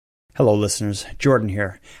Hello listeners, Jordan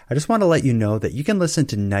here. I just want to let you know that you can listen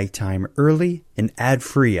to Nighttime early and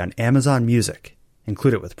ad-free on Amazon Music.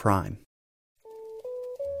 Include it with Prime.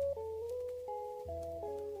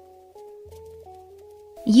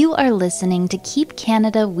 You are listening to Keep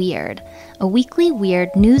Canada Weird, a weekly weird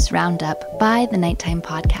news roundup by the Nighttime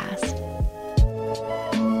Podcast.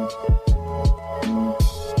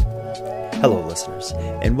 Hello listeners,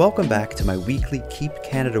 and welcome back to my weekly Keep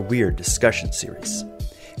Canada Weird discussion series.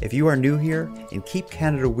 If you are new here, in Keep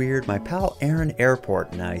Canada Weird, my pal Aaron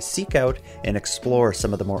Airport and I seek out and explore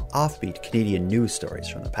some of the more offbeat Canadian news stories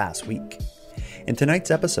from the past week. In tonight's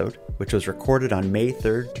episode, which was recorded on May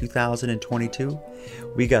 3rd, 2022,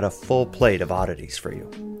 we got a full plate of oddities for you.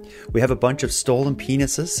 We have a bunch of stolen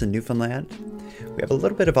penises in Newfoundland. We have a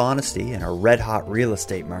little bit of honesty in our red-hot real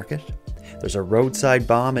estate market. There's a roadside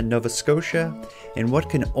bomb in Nova Scotia, and what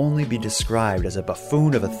can only be described as a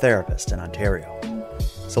buffoon of a therapist in Ontario.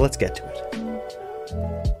 So let's get to it.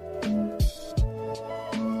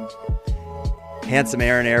 Handsome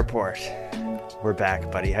Aaron Airport. We're back,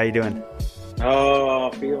 buddy. How you doing? Oh,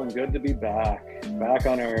 feeling good to be back. Back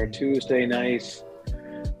on our Tuesday night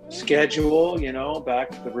schedule,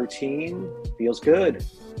 back to the routine. Feels good.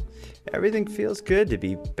 Everything feels good to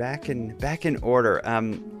be back in order.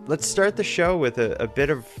 Let's start the show with a bit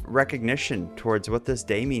of recognition towards what this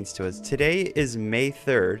day means to us. Today is May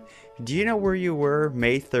 3rd. Do you know where you were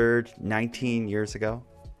May 3rd, 19 years ago?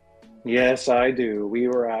 Yes, I do. We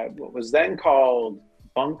were at what was then called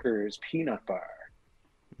Bunker's Peanut Bar.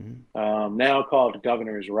 Now called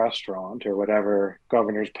Governor's Restaurant or whatever,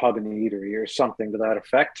 Governor's Pub and Eatery or something to that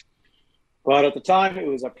effect. But at the time, it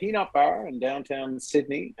was a peanut bar in downtown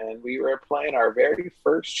Sydney, and we were playing our very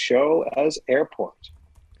first show as Airport.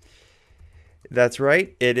 That's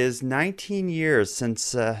right. It is 19 years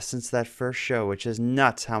since that first show, which is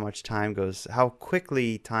nuts how much time goes, how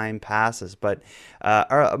quickly time passes. But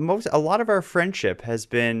a lot of our friendship has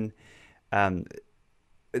been,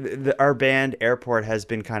 our band Airport has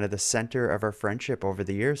been kind of the center of our friendship over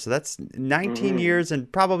the years. So that's 19 years and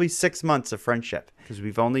probably 6 months of friendship, because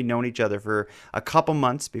we've only known each other for a couple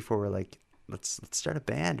months before we're like, let's start a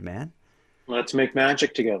band, man. Let's make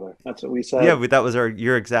magic together. That's what we said. Yeah, that was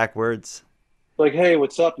your exact words. Like, hey,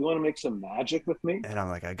 what's up? You want to make some magic with me? And I'm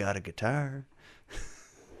like, I got a guitar.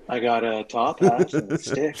 I got a top hat and a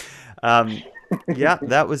stick. Yeah,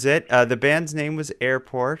 that was it. The band's name was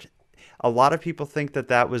Airport. A lot of people think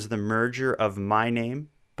that was the merger of my name,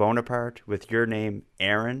 Bonaparte, with your name,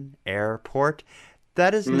 Aaron Airport.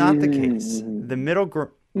 That is not the case. The middle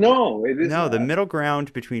No, it is No, not. The middle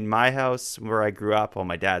ground between my house, where I grew up,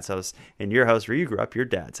 my dad's house, and your house, where you grew up, your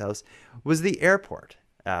dad's house, was the airport.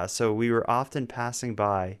 So we were often passing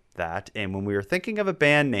by that. And when we were thinking of a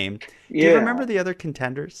band name, do you remember the other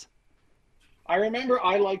contenders? I remember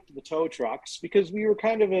I liked the Tow Trucks because we were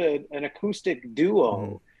kind of an acoustic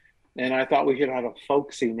duo. And I thought we could have a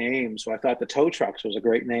folksy name. So I thought the Tow Trucks was a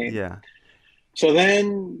great name. Yeah. So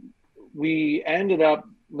then we ended up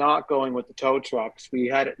not going with the Tow Trucks. We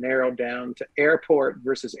had it narrowed down to Airport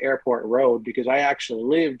versus Airport Road because I actually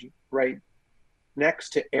lived right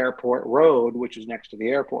next to Airport Road, which is next to the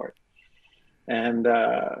airport. And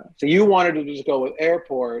so you wanted to just go with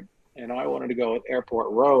Airport, and I wanted to go with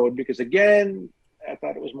Airport Road because, again, I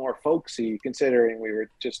thought it was more folksy considering we were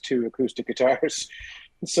just two acoustic guitars.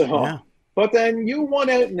 So, yeah. But then you won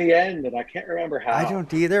out in the end, and I can't remember how. I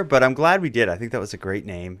don't either, but I'm glad we did. I think that was a great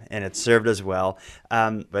name, and it served us well.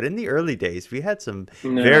 But in the early days, we had some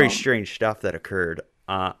very strange stuff that occurred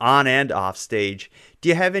on and off stage. Do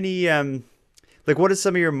you have any... what is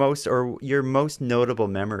some of your most notable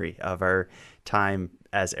memory of our time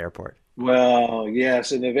as Airport? Well,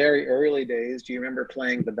 yes, in the very early days, do you remember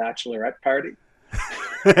playing the Bachelorette Party?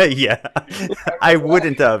 Yeah, I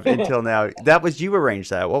wouldn't have until now. You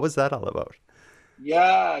arranged that. What was that all about?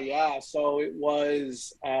 Yeah. So it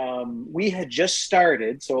was, we had just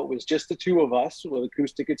started. So it was just the two of us with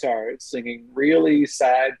acoustic guitars singing really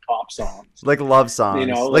sad pop songs. Like love songs,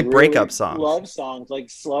 like really breakup songs. Love songs,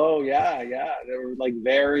 like slow. Yeah. They were like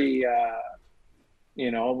very,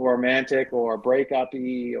 romantic or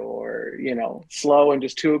breakup-y or, slow and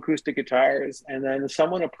just two acoustic guitars. And then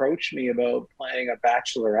someone approached me about playing a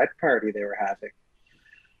bachelorette party they were having.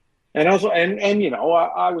 And also,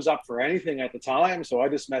 I was up for anything at the time. So I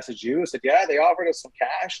just messaged you and said, yeah, they offered us some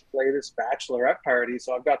cash to play this bachelorette party.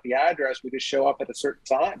 So I've got the address. We just show up at a certain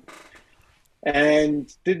time.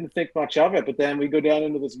 And didn't think much of it. But then we go down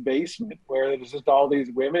into this basement where there's just all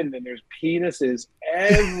these women and there's penises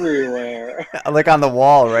everywhere. Like on the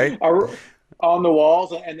wall, right? On the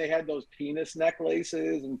walls. And they had those penis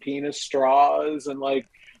necklaces and penis straws and like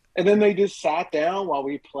And then they just sat down while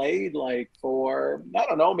we played like for, I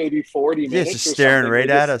don't know, maybe 40 Yeah, just minutes or staring something. right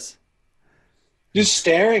at us. Just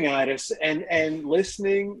staring at us and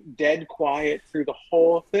listening dead quiet through the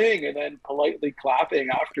whole thing and then politely clapping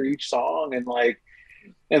after each song. And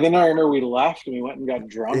then I remember we left and we went and got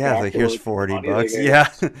drunk Yeah, like here's afterwards with the money they $40. gave Yeah.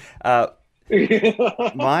 us.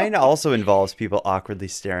 Mine also involves people awkwardly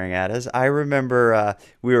staring at us. I remember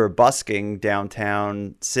we were busking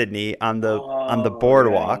downtown Sydney on the Oh, yeah.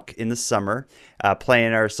 boardwalk in the summer,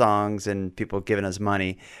 playing our songs and people giving us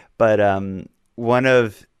money. But one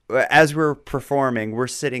of as we're performing, we're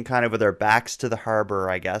sitting kind of with our backs to the harbor,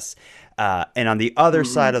 I guess, and on the other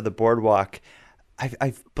side Hmm. of the boardwalk,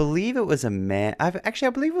 I believe it was a man. I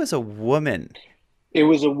believe it was a woman. It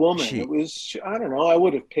was a woman. It She was, I don't know, I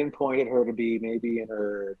would have pinpointed her to be maybe in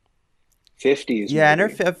her 50s, Yeah, and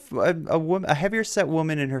maybe. a woman, a heavier set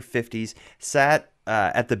woman in her 50s, sat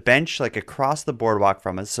at the bench like across the boardwalk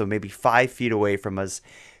from us, so maybe 5 feet away from us,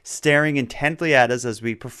 staring intently at us as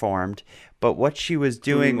we performed. But what she was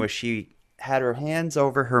doing Hmm. was she had her hands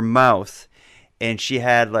over her mouth, and she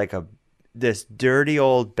had like a this dirty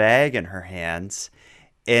old bag in her hands,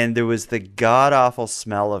 and there was the god awful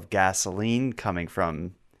smell of gasoline coming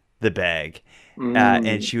from the bag. And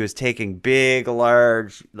Mm. she was taking big,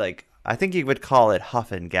 large, like I think you would call it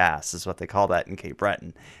huffing gas, is what they call that in Cape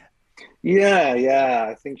Breton. Yeah, yeah.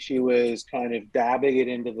 I think she was kind of dabbing it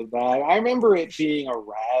into the bag. I remember it being a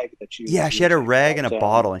rag that she Yeah, was she had a using, rag and a but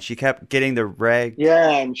bottle, and she kept getting the rag.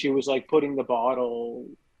 yeah, and she was like putting the bottle,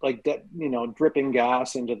 like that, dripping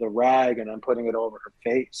gas into the rag, and then putting it over her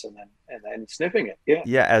face, and then sniffing it. Yeah,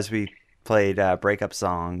 Yeah, as we played breakup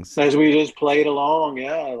songs. as we just played along.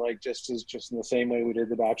 Yeah, like just in the same way we did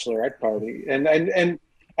the bachelorette party, and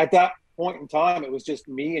at that point in time, it was just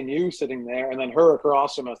me and you sitting there, and then her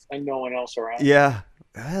across from us, and no one else around. Yeah,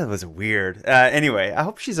 that was weird. Anyway, I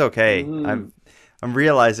hope she's okay. Hmm. I'm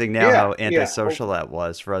realizing now Yeah, how yeah. antisocial that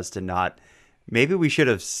was for us to not. Maybe we should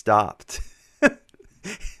have stopped.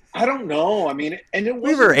 I don't know. I mean, and it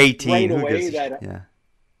We were wasn't 18. right Who gives away a shit? that Yeah.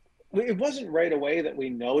 it wasn't right away that we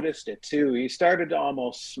noticed it too. He started to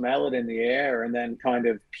almost smell it in the air and then kind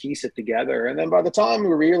of piece it together. And then by the time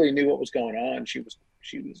we really knew what was going on, she was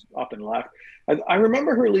up and left. I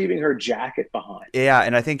remember her leaving her jacket behind. Yeah,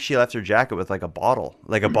 and I think she left her jacket with like a bottle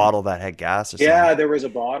that had gas or something. Yeah, there was a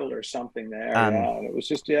bottle or something there. Um, Yeah, and it was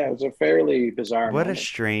just, yeah, it was a fairly bizarre what a moment.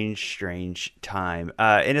 strange, strange time.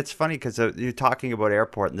 And it's funny because you're talking about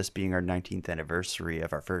airport and this being our 19th anniversary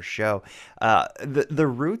of our first show. The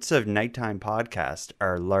roots of Nighttime Podcast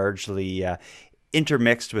are largely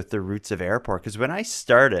intermixed with the roots of airport because when I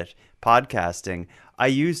started podcasting, I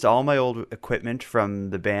used all my old equipment from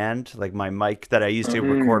the band, like my mic that I used to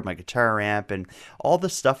record Hmm. my guitar amp, and all the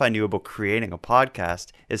stuff I knew about creating a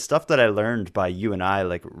podcast is stuff that I learned by you and I,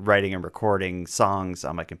 like writing and recording songs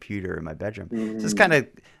on my computer in my bedroom. So it's kind Hmm. of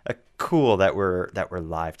cool that we're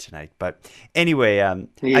live tonight. But anyway, I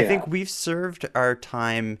Yeah. think we've served our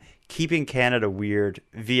time keeping Canada weird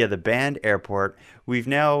via the band airport. We've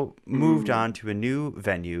now moved on Hmm. to a new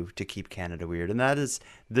venue to keep Canada weird, and that is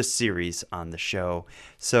the series on the show.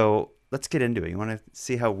 So let's get into it. You want to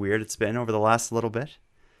see how weird it's been over the last little bit?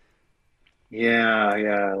 Yeah,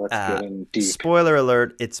 yeah. Let's Uh, get in deep. Spoiler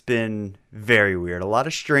alert, it's been very weird. A lot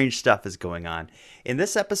of strange stuff is going on. In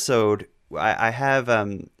this episode, I have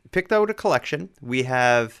picked out a collection. We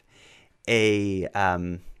have a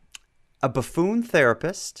buffoon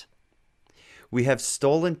therapist. We have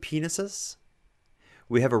stolen penises.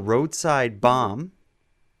 We have a roadside bomb.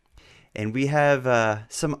 And we have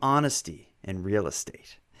some honesty in real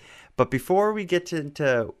estate. But before we get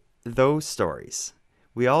into those stories,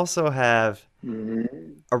 we also have Hmm.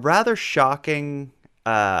 a rather shocking,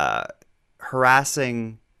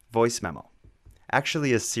 harassing voice memo.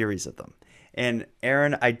 Actually, a series of them. And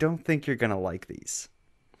Aaron, I don't think you're going to like these.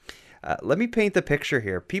 Let me paint the picture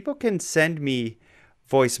here. People can send me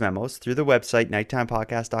voice memos through the website,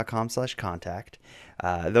 nighttimepodcast.com/contact.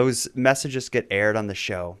 Those messages get aired on the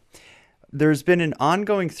show. There's been an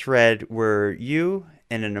ongoing thread where you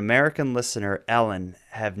and an American listener, Ellen,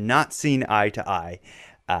 have not seen eye to eye.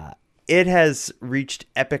 Uh, it has reached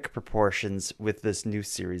epic proportions with this new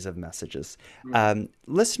series of messages.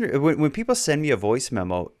 Listener, when people send me a voice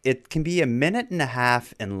memo, it can be a minute and a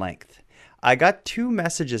half in length. I got two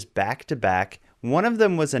messages back to back. One of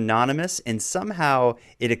them was anonymous, and somehow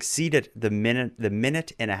it exceeded the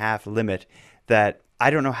minute and a half limit. That I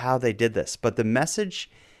don't know how they did this, but the message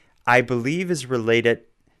I believe is related.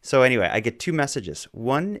 So anyway, I get two messages.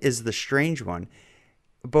 One is the strange one.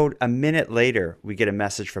 About a minute later, we get a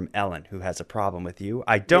message from Ellen, who has a problem with you.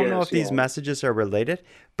 I don't know if Yes, these yeah. messages are related,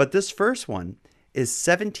 but this first one is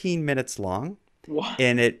 17 minutes long, What?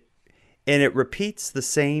 and it repeats the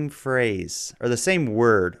same phrase or the same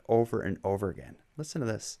word over and over again. Listen to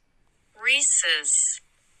this. Reese's.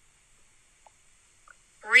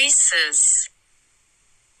 Reese's.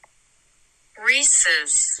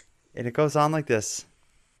 Reese's. And it goes on like this.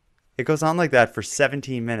 It goes on like that for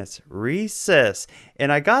 17 minutes. Reese's.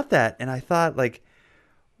 And I got that, and I thought, like,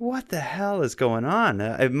 what the hell is going on?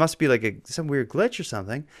 It must be like some weird glitch or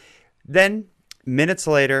something. Then, minutes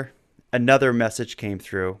later, another message came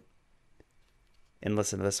through. And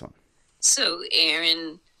listen to this one. So,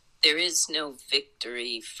 Aaron, there is no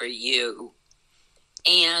victory for you.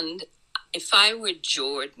 And if I were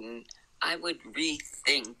Jordan, I would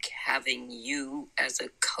rethink having you as a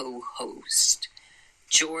co-host.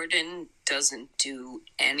 Jordan doesn't do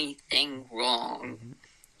anything wrong. Mm-hmm.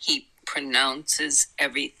 He pronounces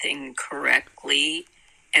everything correctly,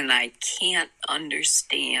 and I can't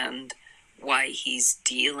understand why he's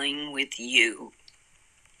dealing with you.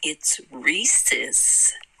 It's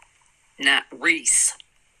Reese's, not Reese.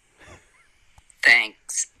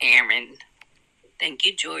 Thanks, Aaron. Thank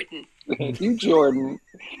you, Jordan. Thank you, Jordan.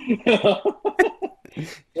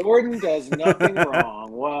 Jordan does nothing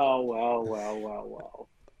wrong. Well.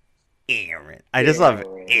 Aaron. I just love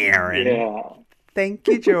Aaron. Yeah. Thank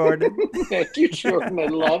you, Jordan. Thank you, Jordan. I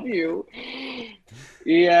love you.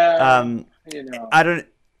 Yeah.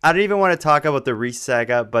 I don't even want to talk about the Reese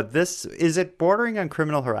saga, but is it bordering on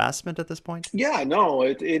criminal harassment at this point? Yeah, no,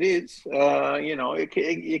 it is.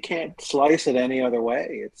 You can't slice it any other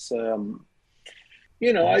way. It's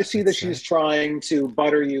I see that she's trying to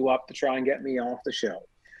butter you up to try and get me off the show.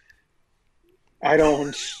 I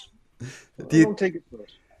don't take it personally.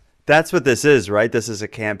 That's what this is, right? This is a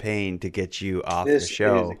campaign to get you off the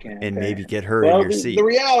show and maybe get her in your seat. The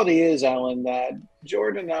reality is, Ellen, that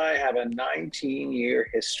Jordan and I have a 19-year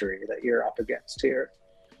history that you're up against here.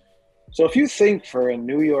 So if you think for a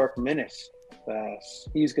New York minute that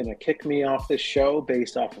he's going to kick me off this show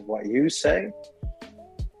based off of what you say,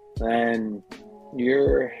 then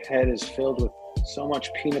your head is filled with so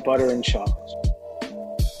much peanut butter and chocolate.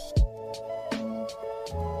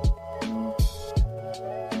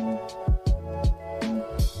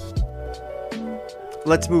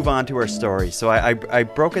 Let's move on to our story. So I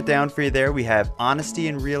broke it down for you there. We have honesty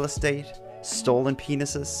in real estate, stolen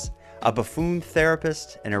penises, a buffoon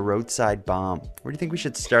therapist, and a roadside bomb. Where do you think we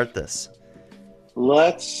should start this?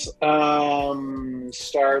 Let's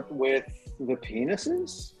start with the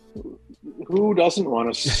penises. Who doesn't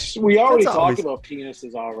want to? We already talked about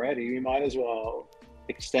penises already. We might as well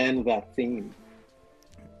extend that theme.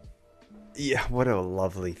 Yeah, what a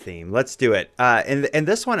lovely theme. Let's do it. And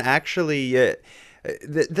this one actually...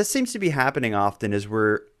 this seems to be happening often as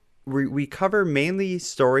we cover mainly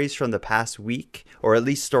stories from the past week, or at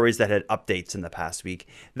least stories that had updates in the past week.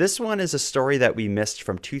 This one is a story that we missed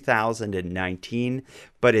from 2019,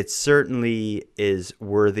 but it certainly is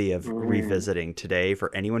worthy of revisiting today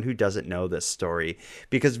for anyone who doesn't know this story,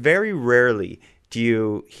 because very rarely do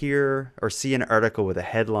you hear or see an article with a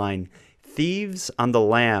headline, "Thieves on the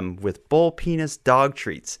Lam with bull penis dog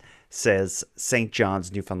treats," says St.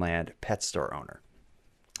 John's, Newfoundland pet store owner.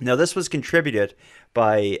 Now, this was contributed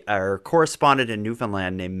by our correspondent in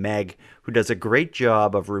Newfoundland named Meg, who does a great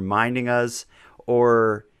job of reminding us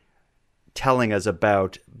or telling us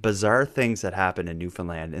about bizarre things that happen in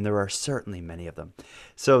Newfoundland, and there are certainly many of them.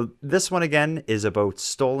 So this one, again, is about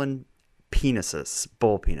stolen penises,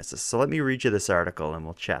 bull penises. So let me read you this article, and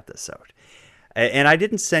we'll chat this out. And I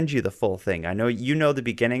didn't send you the full thing. I know you know the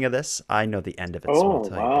beginning of this. I know the end of it. Oh,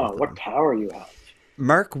 so wow. What power you have.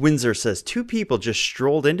 Mark Windsor says 2 people just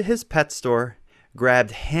strolled into his pet store,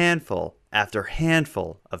 grabbed handful after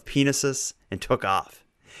handful of penises, and took off.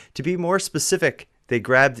 To be more specific, they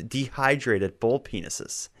grabbed dehydrated bull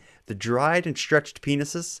penises. The dried and stretched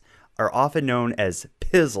penises are often known as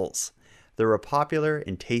pizzles. They're a popular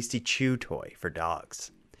and tasty chew toy for dogs.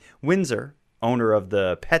 Windsor, owner of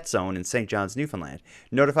the Pet Zone in St. John's, Newfoundland,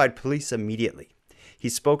 notified police immediately. He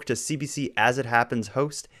spoke to CBC As It Happens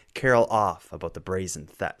host Carol Off about the brazen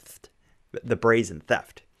theft.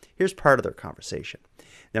 Here's part of their conversation.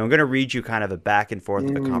 Now I'm going to read you kind of a back and forth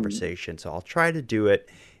of the conversation, so I'll try to do it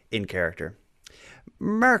in character.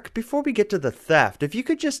 Mark, before we get to the theft, if you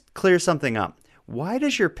could just clear something up, why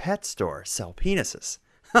does your pet store sell penises?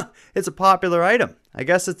 It's a popular item. I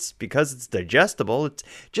guess it's because it's digestible. It's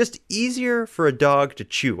just easier for a dog to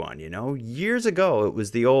chew on, you know. Years ago, it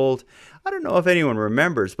was the old, I don't know if anyone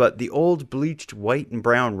remembers, but the old bleached white and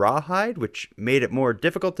brown rawhide, which made it more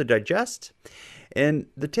difficult to digest. And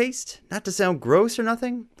the taste, not to sound gross or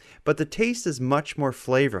nothing, but the taste is much more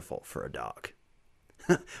flavorful for a dog.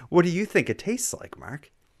 What do you think it tastes like,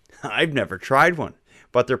 Mark? I've never tried one,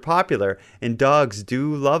 but they're popular and dogs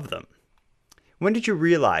do love them. When did you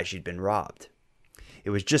realize you'd been robbed? It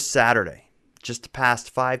was just Saturday. Just past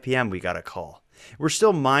 5 p.m. we got a call. We're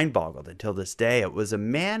still mind-boggled until this day. It was a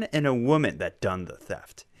man and a woman that done the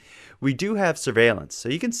theft. We do have surveillance, so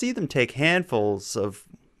you can see them take handfuls of,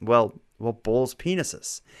 bulls'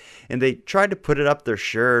 penises. And they tried to put it up their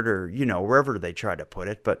shirt or, wherever they tried to put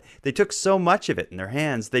it, but they took so much of it in their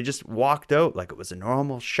hands, they just walked out like it was a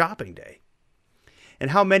normal shopping day.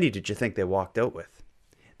 And how many did you think they walked out with?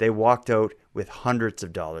 They walked out with hundreds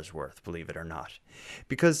of dollars worth, believe it or not.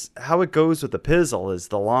 Because how it goes with the pizzle is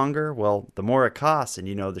the longer, the more it costs, and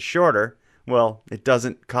the shorter, it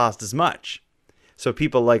doesn't cost as much. So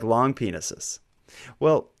people like long penises.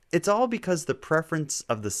 Well, it's all because the preference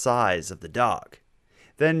of the size of the dog.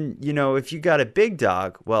 Then, if you got a big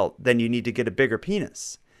dog, then you need to get a bigger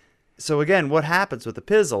penis. So again, what happens with the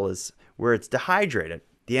pizzle is where it's dehydrated,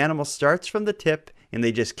 the animal starts from the tip and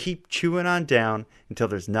they just keep chewing on down until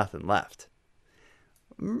there's nothing left.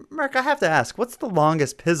 Mark, I have to ask, what's the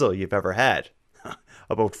longest pizzle you've ever had?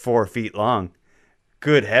 About 4 feet long.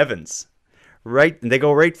 Good heavens. Right, and they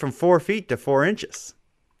go right from 4 feet to 4 inches.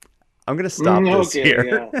 I'm going to stop this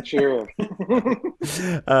here. Yeah, sure.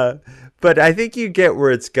 But I think you get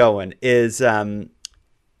where it's going. Is a man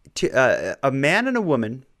and a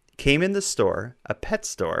woman came in the store, a pet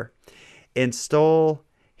store, and stole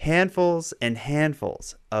handfuls and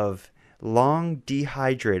handfuls of long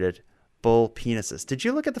dehydrated bull penises. Did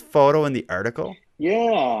you look at the photo in the article?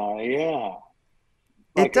 Yeah.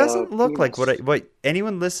 It doesn't look like what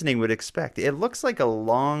anyone listening would expect. It looks like a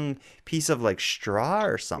long piece of like straw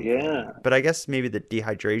or something. Yeah. But I guess maybe the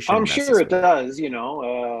dehydration. I'm sure it does,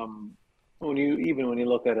 when you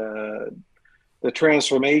look at the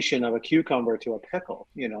transformation of a cucumber to a pickle,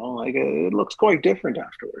 it looks quite different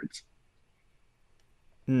afterwards.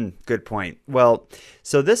 Good point. Well,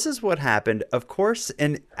 so this is what happened, of course,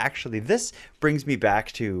 and actually this brings me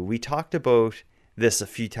back to, we talked about this a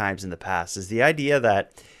few times in the past, is the idea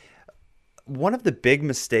that one of the big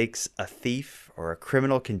mistakes a thief or a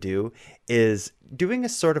criminal can do is doing a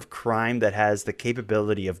sort of crime that has the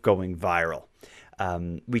capability of going viral.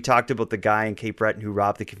 We talked about the guy in Cape Breton who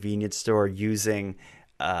robbed the convenience store using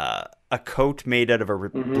a coat made out of a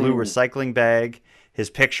blue recycling bag. His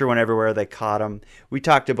picture went everywhere. They caught him. We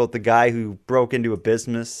talked about the guy who broke into a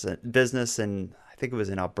business, and I think it was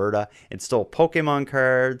in Alberta, and stole Pokemon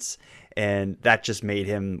cards. And that just made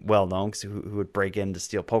him well known, because who would break in to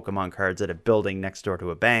steal Pokemon cards at a building next door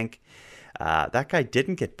to a bank. That guy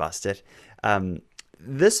didn't get busted.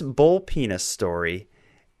 This bull penis story,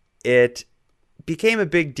 it became a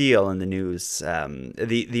big deal in the news.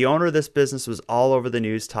 The owner of this business was all over the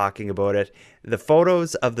news talking about it. The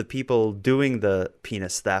photos of the people doing the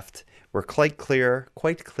penis theft were quite clear.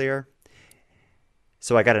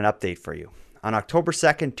 So I got an update for you. On October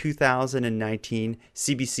 2nd, 2019,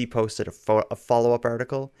 CBC posted a follow-up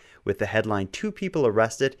article with the headline, "2 people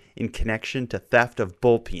arrested in connection to theft of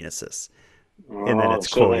bull penises." And then it's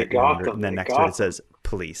quoted, and then next to it says,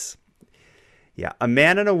 "Police." Yeah, a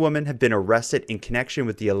man and a woman have been arrested in connection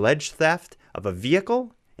with the alleged theft of a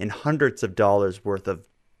vehicle and hundreds of dollars worth of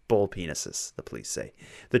bull penises, the police say.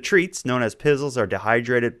 The treats, known as pizzles, are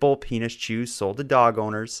dehydrated bull penis chews sold to dog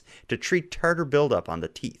owners to treat tartar buildup on the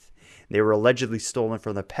teeth. They were allegedly stolen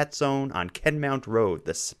from the Pet Zone on Kenmount Road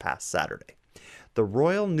this past Saturday. The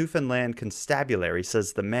Royal Newfoundland Constabulary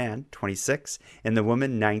says the man, 26, and the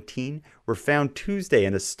woman, 19, were found Tuesday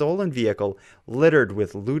in a stolen vehicle littered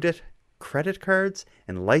with looted credit cards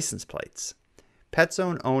and license plates. Pet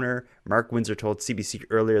Zone owner Mark Windsor told CBC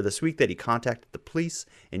earlier this week that he contacted the police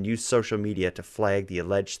and used social media to flag the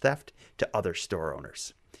alleged theft to other store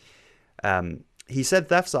owners. He said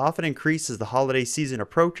thefts often increase as the holiday season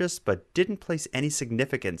approaches, but didn't place any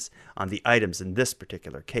significance on the items in this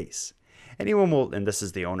particular case. Anyone will, and this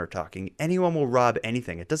is the owner talking, anyone will rob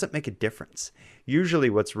anything. It doesn't make a difference. Usually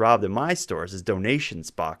what's robbed in my stores is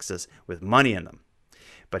donations boxes with money in them.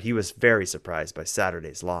 But he was very surprised by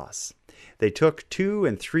Saturday's loss. They took 2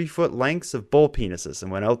 and 3 foot lengths of bull penises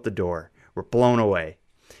and went out the door, were blown away.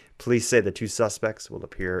 Police say the 2 suspects will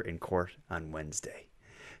appear in court on Wednesday.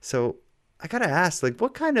 So I gotta ask,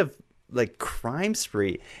 what kind of crime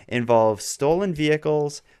spree involves stolen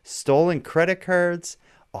vehicles, stolen credit cards,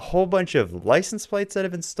 a whole bunch of license plates that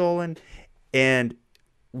have been stolen, and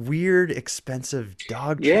weird, expensive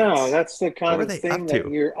dog treats? Yeah, that's the kind of thing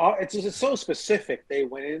that it's just so specific. They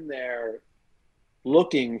went in there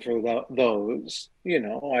looking for those.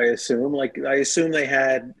 I assume they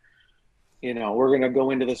had. We're going to go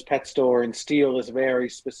into this pet store and steal this very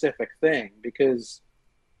specific thing, because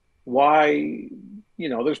why,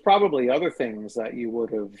 there's probably other things that you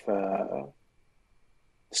would have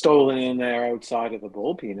stolen in there outside of the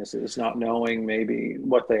bull penises, not knowing maybe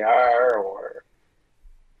what they are or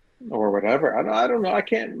whatever. I don't know. I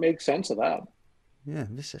can't make sense of that. Yeah,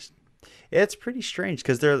 it's pretty strange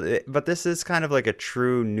because but this is kind of like a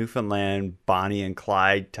true Newfoundland Bonnie and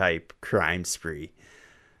Clyde type crime spree.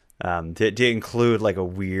 To include like a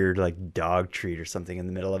weird like dog treat or something in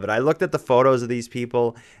the middle of it. I looked at the photos of these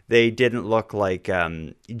people. They didn't look like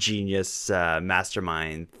genius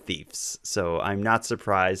mastermind thieves. So I'm not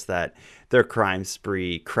surprised that their crime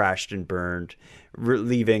spree crashed and burned,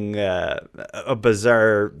 leaving a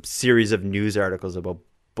bizarre series of news articles about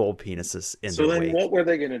bull penises in So their then wake. what were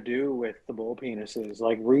they going to do with the bull penises?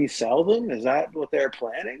 Like resell them? Is that what they're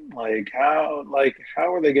planning? How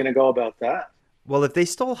are they going to go about that? Well, if they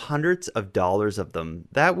stole hundreds of dollars of them,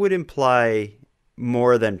 that would imply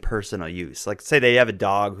more than personal use. Like, say they have a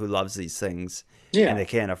dog who loves these things and Yeah. they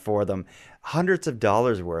can't afford them. Hundreds of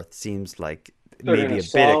dollars worth seems like They're going maybe to a bit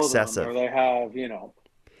sell them, excessive. or they have,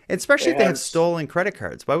 Especially they if they have have stolen credit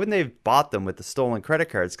cards. Why wouldn't they have bought them with the stolen credit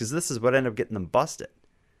cards? Because this is what ended up getting them busted.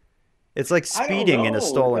 It's like I don't speeding in a know. It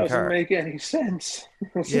stolen doesn't car. make any sense.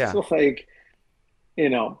 It's just Yeah. like, you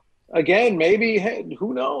know, again, maybe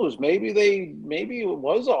who knows? Maybe it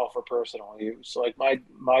was all for personal use. Like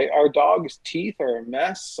our dog's teeth are a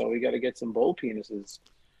mess, so we got to get some bull penises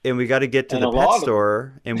And we got to get to and the a pet lot of them.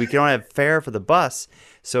 store, and we don't have fare for the bus.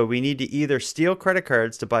 So we need to either steal credit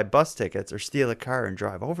cards to buy bus tickets or steal a car and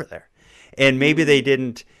drive over there. And maybe they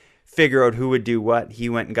didn't figure out who would do what. He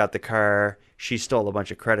went and got the car. She stole a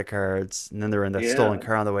bunch of credit cards, and then they're in the stolen Yeah.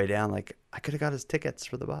 car on the way down. Like, I could have got his tickets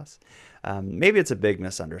for the bus. Maybe it's a big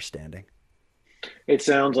misunderstanding. It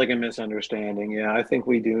sounds like a misunderstanding. Yeah, I think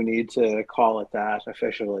we do need to call it that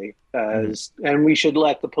officially. Mhm. And we should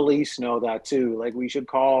let the police know that too. Like we should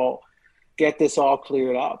get this all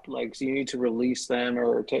cleared up. Like, so you need to release them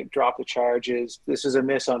or drop the charges. This is a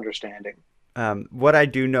misunderstanding. What I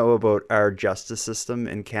do know about our justice system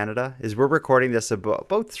in Canada is we're recording this about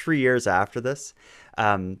 3 years after this.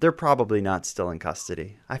 They're probably not still in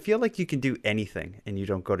custody. I feel like you can do anything and you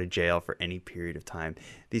don't go to jail for any period of time.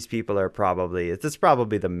 These people are it's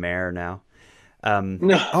probably the mayor now. No,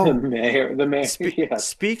 the Oh, mayor, the mayor. Yes.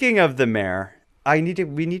 speaking of the mayor, we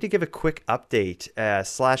need to give a quick update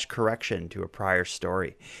 / correction to a prior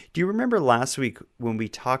story. Do you remember last week when we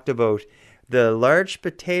talked about the large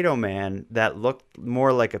potato man that looked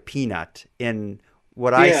more like a peanut in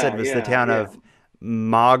what I said Yeah, was the yeah, town yeah. of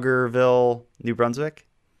Maugerville, New Brunswick?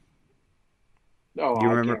 Oh, Do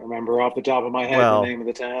you I remember? can't remember off the top of my head the Well, name of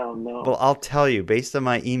the town. well, No. I'll tell you, based on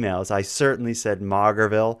my emails, I certainly said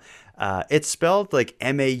Maugerville. It's spelled like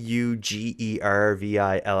Maugerville.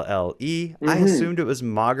 I Hmm. assumed it was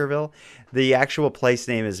Maugerville. The actual place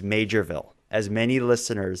name is Majorville, as many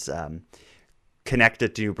listeners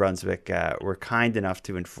connected to New Brunswick were kind enough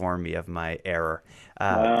to inform me of my error.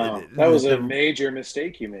 Wow, that was a The major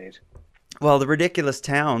mistake you made. Well, the ridiculous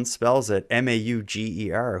town spells it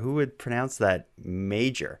Mauger. Who would pronounce that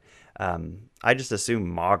major? I just assume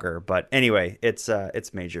Mauger, but anyway, it's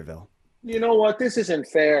Majorville. You know what? This isn't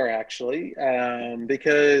fair, actually,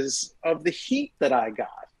 because of the heat that I got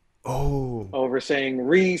Oh, over saying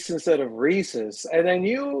Reese instead of Reese's, and then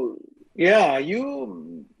you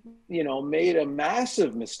made a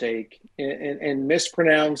massive mistake and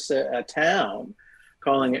mispronounced a town,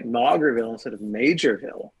 calling it Maugerville instead of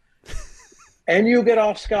Majorville, and you get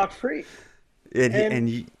off scot free. And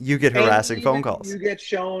you get and harassing phone even calls. you get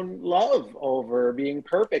shown love over being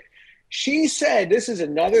perfect. She said, this is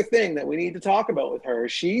another thing that we need to talk about with her.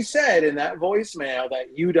 She said in that voicemail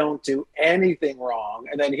that you don't do anything wrong.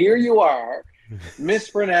 And then here you are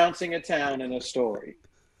mispronouncing a town in a story,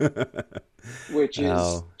 which is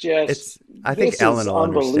Oh, just, it's. I think this Ellen is will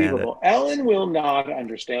understand it. unbelievable. Ellen will not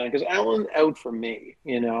understand because Ellen out for me,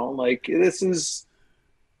 like this is,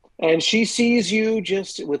 and she sees you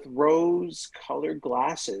just with rose colored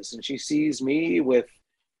glasses, and she sees me with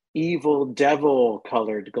evil devil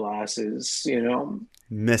colored glasses,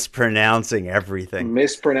 Mispronouncing everything.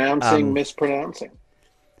 mispronouncing, Um, mispronouncing.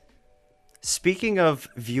 Speaking of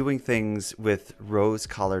viewing things with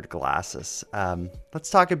rose-colored glasses, let's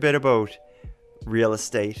talk a bit about real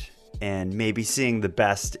estate and maybe seeing the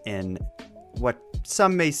best in what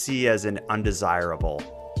some may see as an undesirable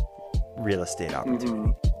real estate opportunity.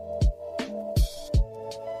 Mhm.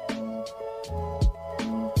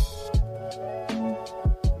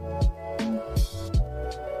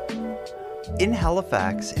 In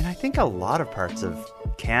Halifax, and I think a lot of parts of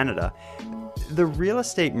Canada, the real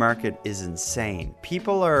estate market is insane.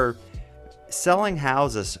 People are selling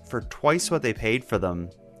houses for twice what they paid for them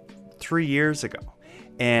 3 years ago.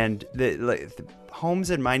 And the homes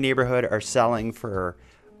in my neighborhood are selling for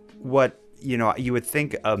what, you would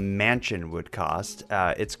think a mansion would cost.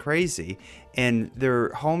 It's crazy. And their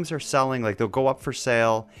homes are selling, like they'll go up for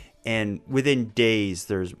sale, and within days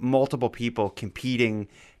there's multiple people competing,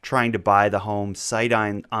 trying to buy the home sight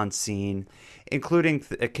on scene, including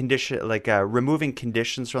a condition like removing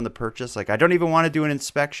conditions from the purchase. Like, I don't even want to do an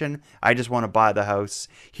inspection. I just want to buy the house.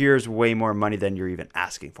 Here's way more money than you're even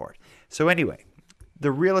asking for it. So anyway,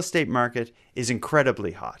 the real estate market is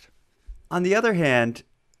incredibly hot. On the other hand,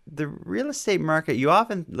 the real estate market, you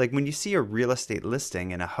often, like when you see a real estate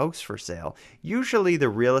listing in a house for sale, usually the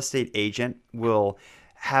real estate agent will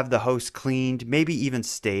have the house cleaned, maybe even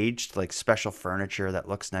staged, like special furniture that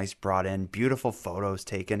looks nice brought in, beautiful photos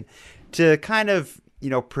taken to kind of,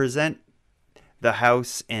 present the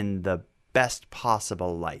house in the best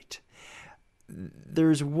possible light.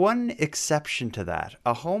 There's one exception to that.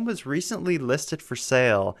 A home was recently listed for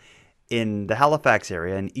sale in the Halifax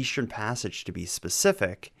area, in Eastern Passage to be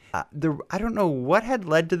specific. I don't know what had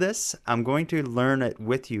led to this. I'm going to learn it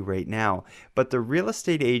with you right now. But the real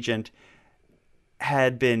estate agent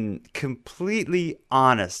had been completely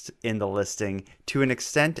honest in the listing to an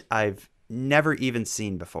extent I've never even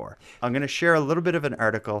seen before. I'm going to share a little bit of an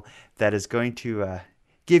article that is going to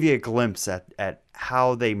give you a glimpse at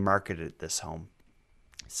how they marketed this home.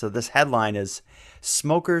 So this headline is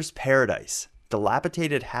Smoker's Paradise.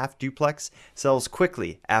 Dilapidated half duplex sells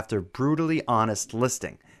quickly after brutally honest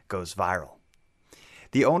listing goes viral.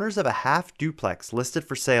 The owners of a half duplex listed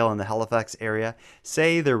for sale in the Halifax area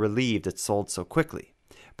say they're relieved it sold so quickly,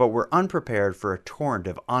 but were unprepared for a torrent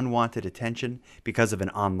of unwanted attention because of an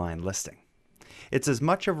online listing. It's as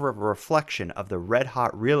much of a reflection of the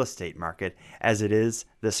red-hot real estate market as it is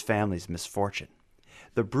this family's misfortune.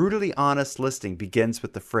 The brutally honest listing begins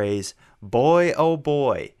with the phrase, "Boy, oh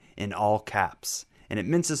boy," in all caps, and it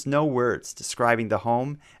minces no words, describing the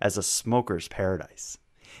home as a smoker's paradise.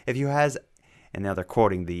 And now they're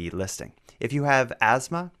quoting the listing. "If you have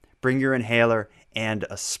asthma, bring your inhaler and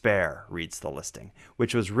a spare," reads the listing,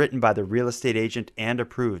 which was written by the real estate agent and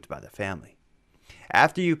approved by the family.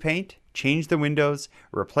 "After you paint, change the windows,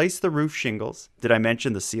 replace the roof shingles. Did I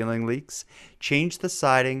mention the ceiling leaks? Change the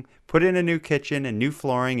siding, put in a new kitchen and new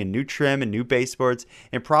flooring and new trim and new baseboards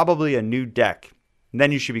and probably a new deck.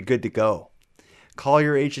 Then you should be good to go. Call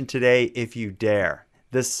your agent today if you dare.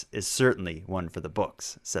 This is certainly one for the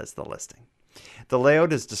books," says the listing. The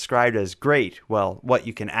layout is described as great, well, what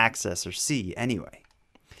you can access or see anyway.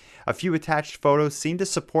 A few attached photos seem to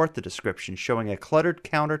support the description, showing a cluttered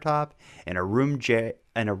countertop and a room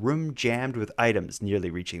jammed with items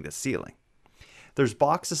nearly reaching the ceiling. There's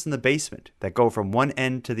boxes in the basement that go from one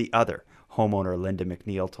end to the other, homeowner Linda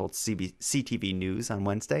McNeil told CTV News on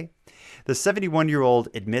Wednesday. The 71-year-old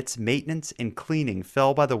admits maintenance and cleaning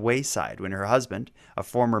fell by the wayside when her husband, a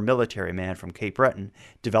former military man from Cape Breton,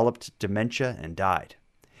 developed dementia and died.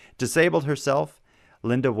 Disabled herself,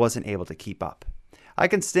 Linda wasn't able to keep up. "I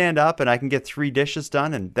can stand up and I can get 3 dishes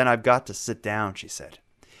done, and then I've got to sit down," she said.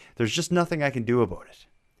 "There's just nothing I can do about it."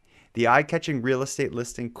 The eye-catching real estate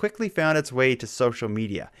listing quickly found its way to social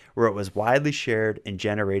media, where it was widely shared and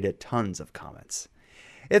generated tons of comments.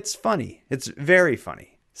 "It's funny. It's very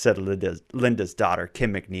funny," said Linda's daughter,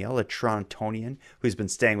 Kim McNeil, a Torontonian who's been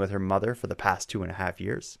staying with her mother for the past 2.5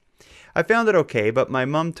 years. "I found it okay, but my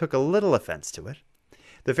mom took a little offense to it."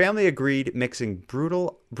 The family agreed mixing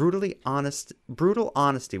brutal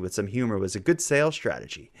honesty with some humor was a good sales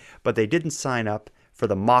strategy, but they didn't sign up for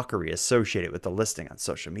the mockery associated with the listing on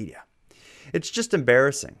social media. "It's just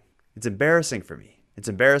embarrassing. It's embarrassing for me. It's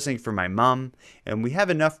embarrassing for my mom, and we have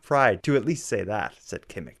enough pride to at least say that," said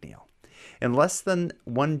Kim McNeil. In less than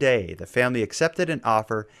one day, the family accepted an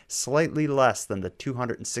offer slightly less than the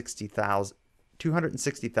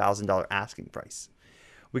 $260,000 asking price.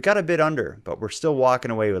 "We got a bit under, but we're still walking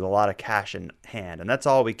away with a lot of cash in hand, and that's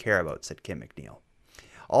all we care about," said Kim McNeil.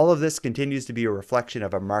 All of this continues to be a reflection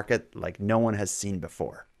of a market like no one has seen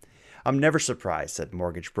before. "I'm never surprised," said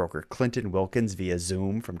mortgage broker Clinton Wilkins via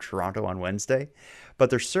Zoom from Toronto on Wednesday. "But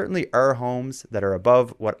there certainly are homes that are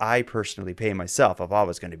above what I personally pay myself if I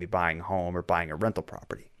was going to be buying a home or buying a rental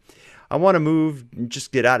property. I want to move and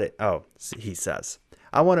just get out of it." Oh, he says,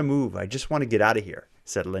 "I want to move. I just want to get out of here,"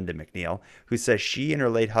 said Linda McNeil, who says she and her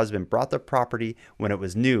late husband bought the property when it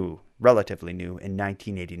was new, relatively new, in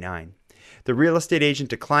 1989. The real estate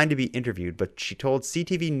agent declined to be interviewed, but she told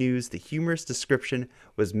CTV News the humorous description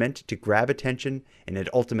was meant to grab attention, and it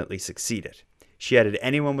ultimately succeeded. She added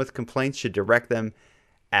anyone with complaints should direct them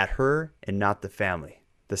at her and not the family.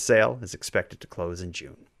 The sale is expected to close in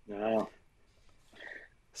June. Wow.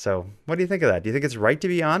 So what do you think of that? Do you think it's right to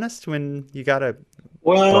be honest when you got a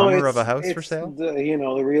Well, bummer of a house for it's sale? the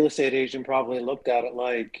the real estate agent probably looked at it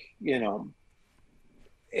like,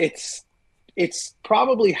 it's it's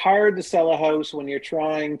probably hard to sell a house when you're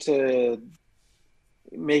trying to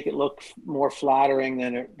make it look more flattering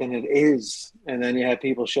than it is, and then you have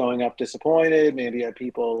people showing up disappointed. Maybe you have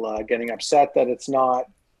people getting upset that it's not,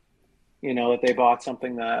 that they bought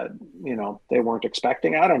something that they weren't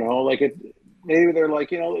expecting. I don't know, like it. Maybe they're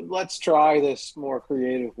like, let's try this more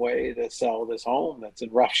creative way to sell this home that's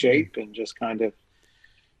in rough Mm. shape, and just kind of,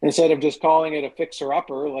 instead of just calling it a fixer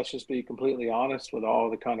upper, let's just be completely honest with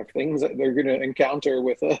all the kind of things that they're going to encounter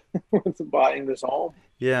with with buying this home.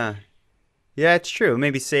 Yeah. Yeah, it's true.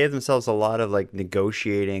 Maybe save themselves a lot of like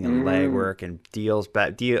negotiating and Mm, legwork and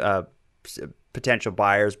potential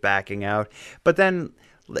buyers backing out. But then,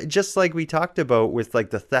 just like we talked about with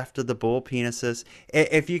like the theft of the bull penises,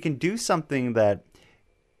 if you can do something that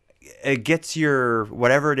it gets your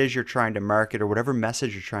whatever it is you're trying to market or whatever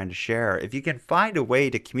message you're trying to share, if you can find a way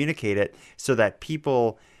to communicate it so that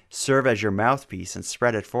people serve as your mouthpiece and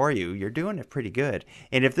spread it for you, you're doing it pretty good.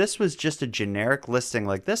 And if this was just a generic listing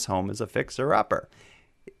like this home is a fixer upper,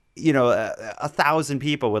 a thousand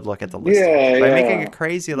people would look at the listing. yeah, By making yeah. it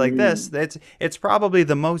crazy like this, Mm. it's probably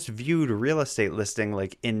the most viewed real estate listing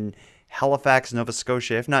like in Halifax, Nova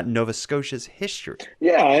Scotia, if not Nova Scotia's history.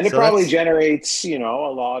 Yeah, and it So probably that's generates, a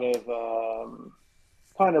lot of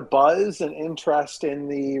kind of buzz and interest in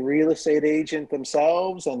the real estate agent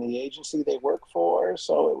themselves and the agency they work for.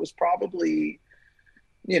 So it was probably,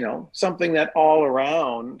 something that all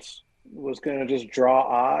around was going to just draw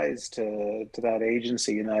eyes to that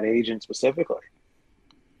agency and that agent specifically.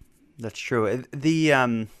 that's true.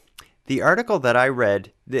 The article that I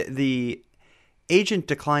read, the agent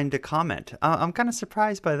declined to comment. I'm kind of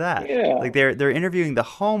surprised by that. Yeah. Like they're interviewing the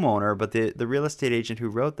homeowner, but the real estate agent who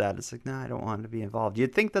wrote that is like, no, I don't want to be involved.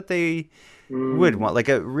 You'd think that they would Mm. want like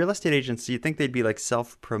a real estate agency. You'd think they'd be like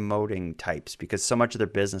self-promoting types because so much of their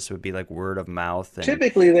business would be like word of mouth and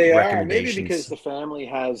Typically they are, maybe because recommendations. the family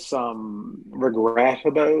has some regret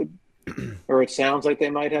about, or it sounds like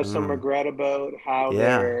they might have some Mm, regret about how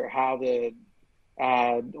yeah, the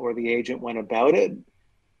ad or the agent went about it.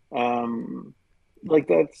 Um, like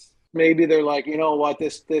that's, maybe they're like, you know what,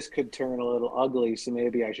 this could turn a little ugly, so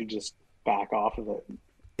maybe I should just back off of it.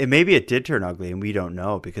 it maybe it did turn ugly, and we don't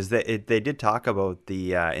know because they did talk about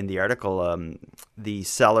the in the article the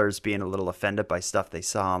sellers being a little offended by stuff they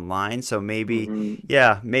saw online. So maybe Hmm.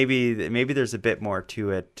 yeah, maybe there's a bit more to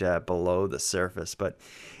it below the surface. But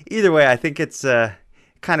either way, I think it's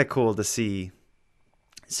kind of cool to see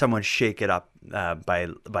someone shake it up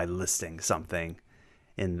by listing something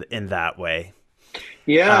in that way.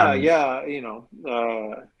 Yeah, Um, yeah,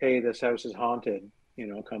 hey, this house is haunted,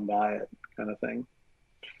 come by it, kind of thing.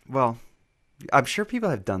 well, I'm sure people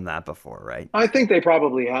have done that before, right? I think they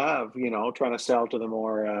probably have, trying to sell to the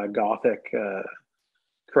more gothic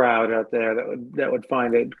crowd out there that would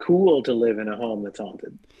find it cool to live in a home that's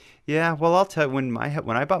haunted. Yeah, well, I'll tell you, when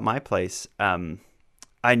I bought my place,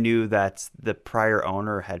 I knew that the prior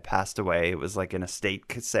owner had passed away. It was like an estate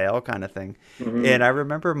sale kind of thing. And Hmm. I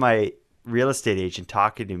remember my real estate agent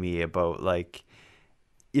talking to me about like,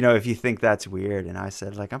 if you think that's weird. And I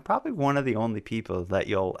said, like, I'm probably one of the only people that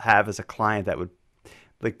you'll have as a client that would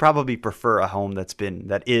like probably prefer a home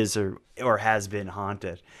that is or has been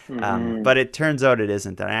haunted. Hmm. But it turns out it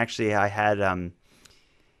isn't. And actually I had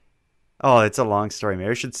oh, it's a long story. Maybe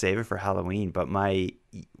I should save it for Halloween. But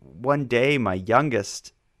one day, my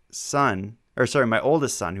youngest son, or sorry, my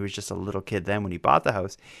oldest son, who was just a little kid then when he bought the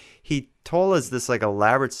house, he told us this like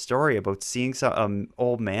elaborate story about seeing some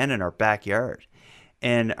old man in our backyard.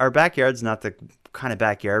 And our backyard's not the kind of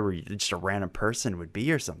backyard where just a random person would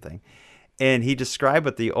be or something. And he described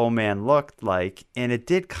what the old man looked like, and it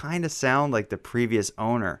did kind of sound like the previous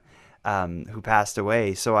owner who passed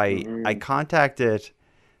away. So I Hmm. contacted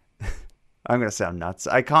I'm gonna sound nuts.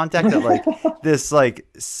 I contacted like this like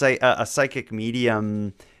a psychic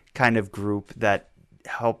medium kind of group that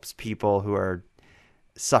helps people who are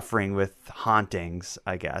suffering with hauntings,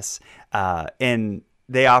 I guess. And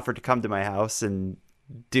they offered to come to my house and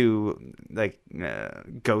do like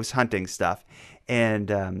ghost hunting stuff.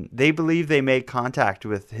 And they believe they made contact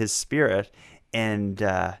with his spirit, and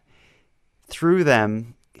through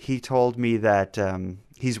them, he told me that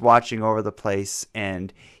he's watching over the place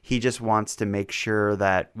and he just wants to make sure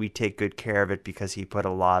that we take good care of it because he put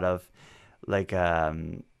like a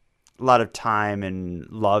lot of time and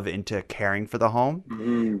love into caring for the home,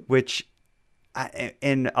 Hmm. which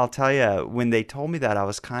And I'll tell you, when they told me that, I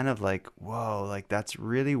was kind of like, whoa, like that's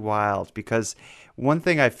really wild. Because one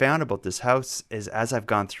thing I found about this house is, as I've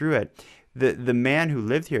gone through it, the man who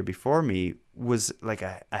lived here before me was like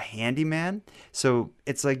a handyman. So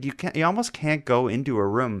it's like you almost can't go into a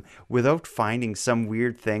room without finding some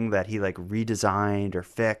weird thing that he like redesigned or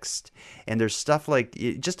fixed. And there's stuff like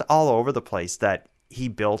just all over the place that he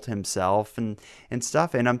built himself and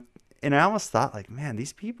stuff. And I almost thought, like, man,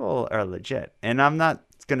 these people are legit. And I'm not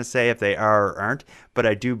going to say if they are or aren't, but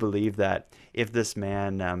I do believe that if this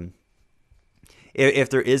man, if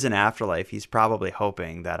there is an afterlife, he's probably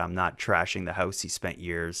hoping that I'm not trashing the house he spent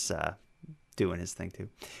years doing his thing to.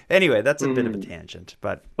 Anyway, that's a bit of a tangent.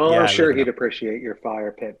 But well, yeah, I'm sure he'd appreciate your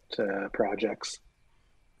fire pit projects.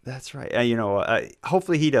 That's right.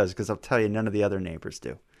 Hopefully he does, because I'll tell you, none of the other neighbors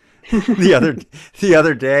do. the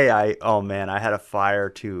other day, I had a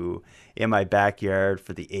fire in my backyard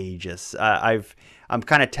for the ages. I'm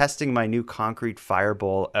kind of testing my new concrete fire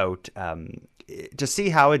bowl out to see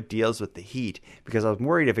how it deals with the heat, because I was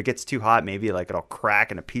worried if it gets too hot, maybe like it'll crack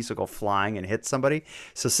and a piece will go flying and hit somebody.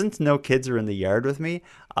 So since no kids are in the yard with me,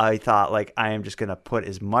 I thought, like, I am just gonna put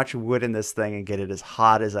as much wood in this thing and get it as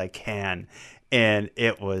hot as I can. And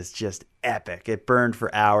it was just epic. It burned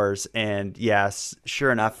for hours. And yes, sure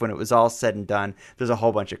enough, when it was all said and done, there's a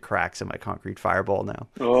whole bunch of cracks in my concrete fireball now.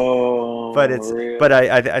 Oh, but really? But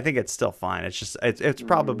I think it's still fine. It's just, it's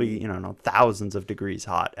probably, thousands of degrees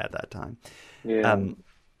hot at that time. Yeah.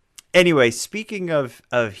 Anyway, speaking of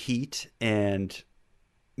heat and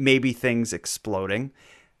maybe things exploding,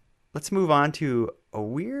 let's move on to a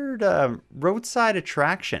weird roadside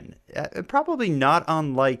attraction. Probably not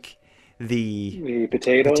unlike the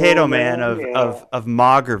potato man of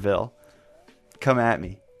Maugerville. Come at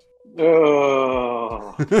me.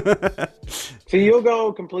 Oh. So you'll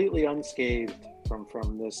go completely unscathed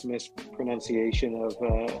from this mispronunciation of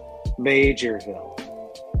Majorville.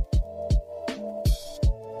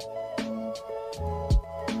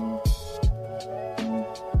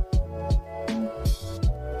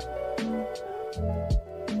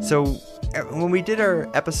 So when we did our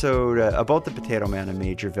episode about the Potato Man in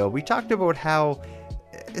Majorville, we talked about how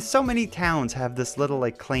so many towns have this little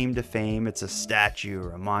like claim to fame. It's a statue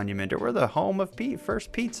or a monument, or we're the home of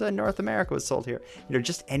first pizza in North America was sold here.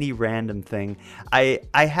 Just any random thing. I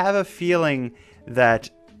have a feeling that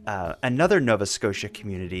another Nova Scotia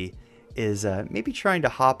community is maybe trying to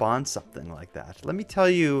hop on something like that. Let me tell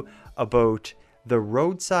you about the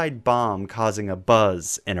roadside bomb causing a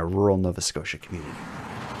buzz in a rural Nova Scotia community.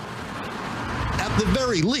 At the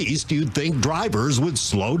very least, you'd think drivers would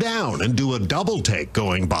slow down and do a double take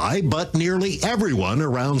going by, but nearly everyone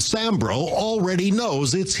around Sambro already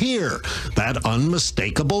knows it's here. That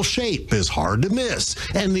unmistakable shape is hard to miss,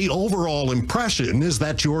 and the overall impression is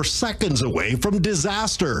that you're seconds away from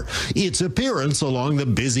disaster. Its appearance along the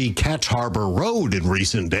busy Ketch Harbor Road in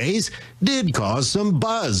recent days did cause some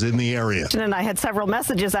buzz in the area. And I had several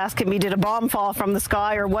messages asking me, did a bomb fall from the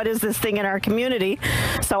sky, or what is this thing in our community?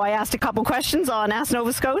 So I asked a couple questions on Ask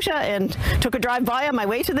Nova Scotia and took a drive by on my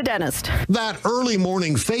way to the dentist. That early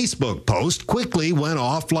morning Facebook post quickly went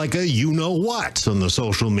off like a you-know-what on the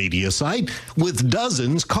social media site, with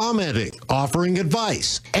dozens commenting, offering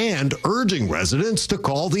advice, and urging residents to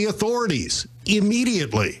call the authorities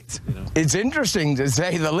immediately. It's interesting, to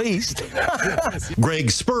say the least.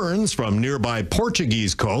 Greg Spurns from nearby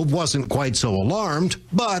Portuguese Cove wasn't quite so alarmed,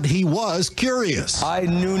 but he was curious. I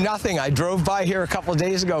knew nothing. I drove by here a couple of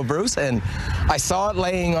days ago, Bruce, and I saw it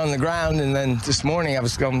laying on the ground, and then this morning I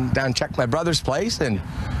was going down to check my brother's place, and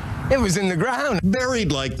it was in the ground.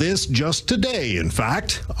 Buried like this just today, in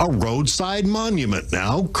fact. A roadside monument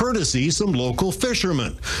now, courtesy some local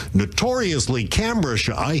fishermen. Notoriously camera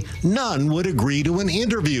shy, none would agree to an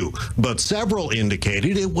interview, but several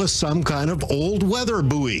indicated it was some kind of old weather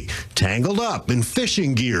buoy, tangled up in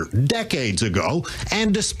fishing gear decades ago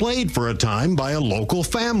and displayed for a time by a local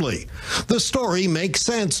family. The story makes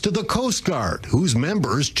sense to the Coast Guard, whose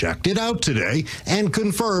members checked it out today and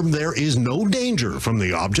confirmed there is no danger from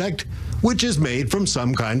the object, which is made from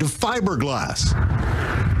some kind of fiberglass.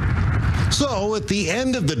 So, at the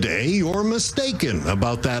end of the day, you're mistaken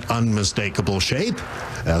about that unmistakable shape.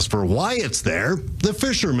 As for why it's there, the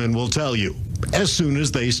fishermen will tell you as soon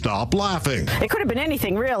as they stop laughing. It could have been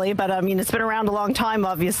anything, really, but I mean, it's been around a long time,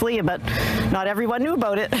 obviously, but not everyone knew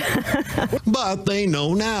about it. But they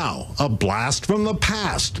know now. A blast from the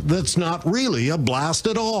past that's not really a blast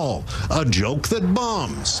at all. A joke that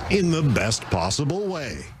bombs in the best possible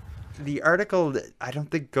way. The article, I don't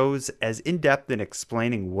think, goes as in-depth in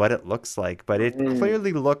explaining what it looks like, but it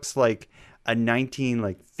clearly looks like a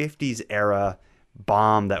 50s era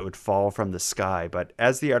bomb that would fall from the sky. But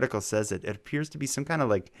as the article says, it appears to be some kind of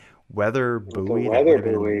like weather buoy. The weather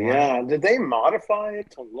buoy, yeah. Did they modify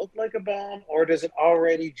it to look like a bomb, or does it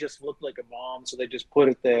already just look like a bomb, so they just put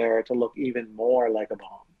it there to look even more like a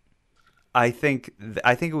bomb? I think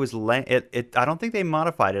it was I don't think they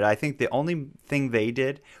modified it. I think the only thing they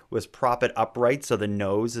did was prop it upright so the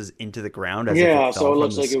nose is into the ground. As if it so it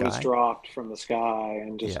looks like it was dropped from the sky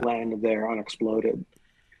and just landed there unexploded.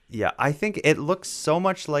 Yeah, I think it looks so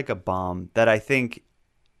much like a bomb that I think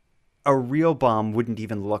a real bomb wouldn't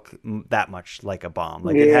even look that much like a bomb.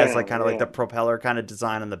 Like it has like kind of like the propeller kind of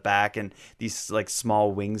design on the back and these like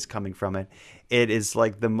small wings coming from it. It is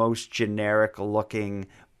like the most generic looking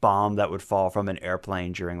bomb that would fall from an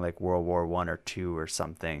airplane during like World War I or II or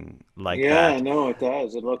something like that. Yeah, no, it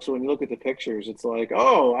does. It looks, when you look at the pictures, it's like,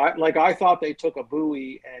 oh, I thought they took a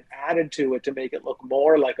buoy and added to it to make it look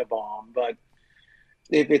more like a bomb, but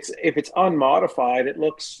if it's unmodified, it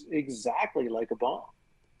looks exactly like a bomb.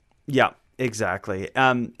 Yeah, exactly.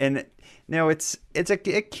 And now it's a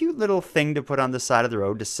cute little thing to put on the side of the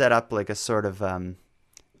road to set up like a sort of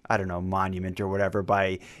I don't know, monument or whatever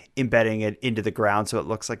by embedding it into the ground so it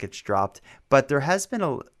looks like it's dropped. But there has been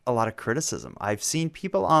a lot of criticism. I've seen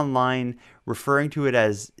people online referring to it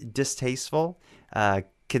as distasteful,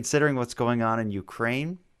 considering what's going on in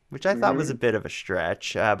Ukraine, which I thought was a bit of a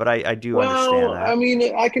stretch. But I do understand that. I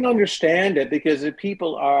mean, I can understand it because if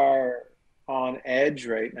people are on edge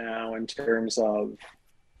right now in terms of,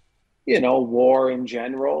 war in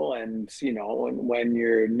general, and, and when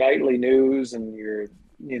your nightly news and your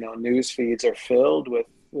news feeds are filled with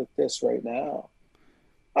this right now.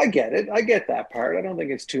 I get it. I get that part. I don't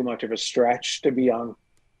think it's too much of a stretch to be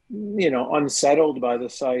unsettled by the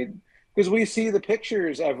sight, because we see the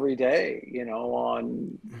pictures every day,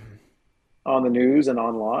 on the news and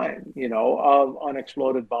online, of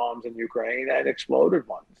unexploded bombs in Ukraine and exploded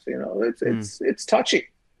ones. It's touchy.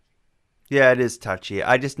 Yeah, it is touchy.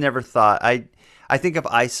 I just never thought I think if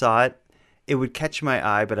I saw it, it would catch my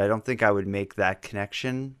eye, but I don't think I would make that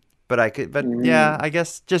connection. But I could, yeah, I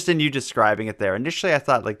guess just in you describing it there, initially I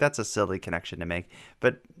thought like that's a silly connection to make.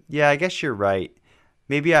 But yeah, I guess you're right.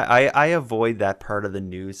 Maybe I avoid that part of the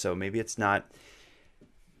news, so maybe it's not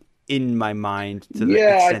in my mind to the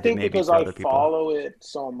extent I think it may because be for I other people. follow it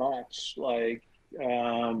so much, like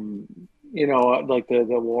like the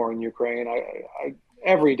war in Ukraine. I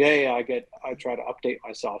every day I try to update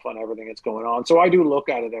myself on everything that's going on, so I do look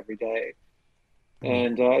at it every day.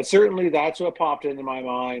 And certainly that's what popped into my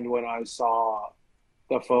mind when I saw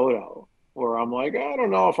the photo, where I'm like, I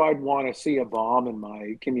don't know if I'd want to see a bomb in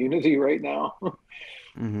my community right now.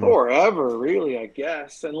 Or ever, really, I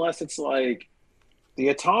guess, unless it's like the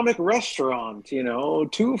Atomic Restaurant,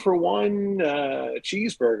 2 for $1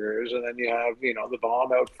 cheeseburgers, and then you have, the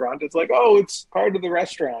bomb out front. It's like, oh, it's part of the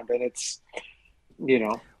restaurant, and it's,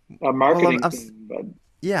 a marketing thing, but...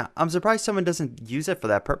 Yeah, I'm surprised someone doesn't use it for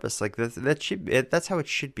that purpose. Like that's how it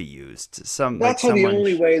should be used. That's how the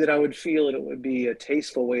only way that I would feel it would be a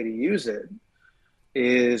tasteful way to use it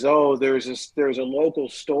is, there's a local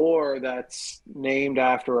store that's named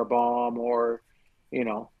after a bomb, or,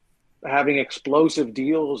 having explosive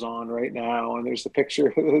deals on right now, and there's the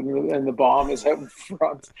picture and the bomb is out in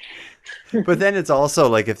front. But then it's also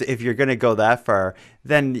like if you're going to go that far,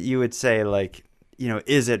 then you would say like,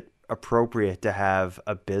 is it appropriate to have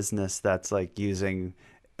a business that's like using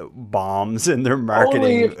bombs in their marketing?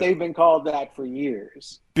 Only if they've been called that for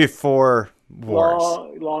years. Before wars.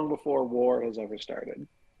 Long before war has ever started.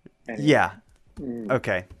 Anyway. Yeah.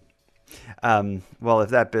 Okay. Well, if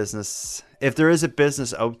there is a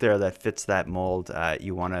business out there that fits that mold,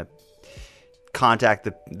 you want to contact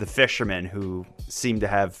the fishermen who seem to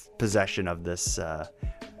have possession of this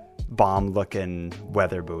bomb-looking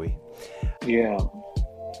weather buoy. Yeah.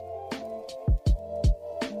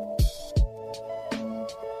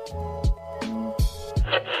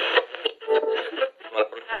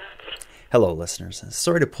 Hello, listeners.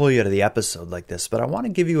 Sorry to pull you out of the episode like this, but I want to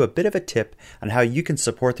give you a bit of a tip on how you can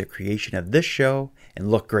support the creation of this show and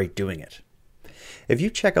look great doing it. If you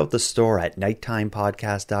check out the store at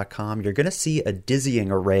nighttimepodcast.com, you're going to see a dizzying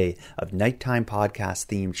array of Nighttime Podcast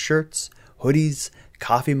themed shirts, hoodies,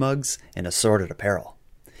 coffee mugs, and assorted apparel.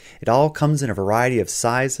 It all comes in a variety of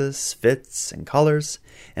sizes, fits, and colors,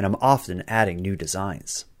 and I'm often adding new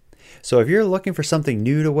designs. So if you're looking for something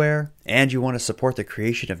new to wear and you want to support the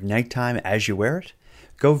creation of Nighttime as you wear it,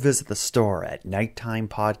 go visit the store at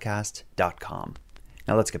nighttimepodcast.com.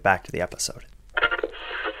 Now let's get back to the episode.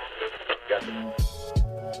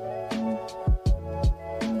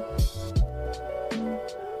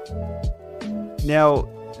 Now,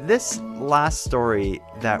 This last story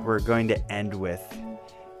that we're going to end with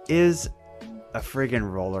is a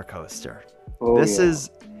friggin' roller coaster. This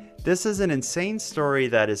is an insane story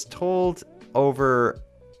that is told over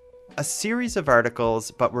a series of articles,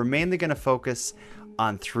 but we're mainly going to focus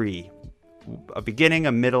on three: a beginning,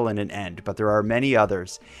 a middle, and an end. But there are many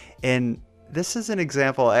others. And this is an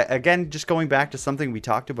example, again, just going back to something we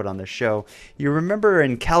talked about on the show. You remember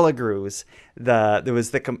in Calagrues, there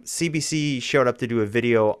was the CBC showed up to do a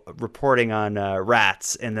video reporting on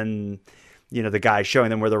rats, and then, you know, the guy showing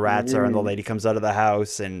them where the rats are, and the lady comes out of the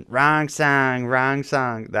house and wrong song,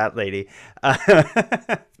 that lady.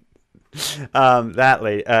 That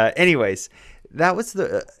lady. Anyways, that was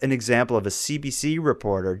an example of a CBC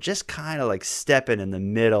reporter just kind of like stepping in the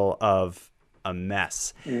middle of a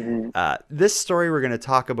mess. This story we're going to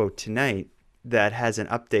talk about tonight that has an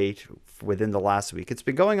update within the last week. It's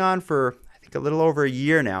been going on for, I think, a little over a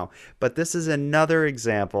year now, but this is another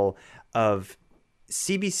example of a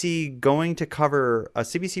CBC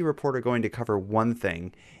reporter going to cover one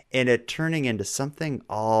thing and it turning into something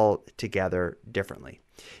altogether differently.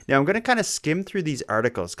 Now, I'm going to kind of skim through these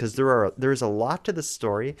articles because there's a lot to the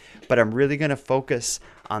story, but I'm really going to focus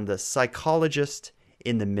on the psychologist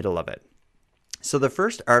in the middle of it. So the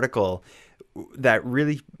first article that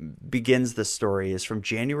really begins the story is from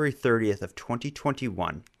January 30th of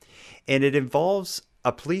 2021, and it involves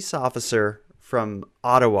a police officer from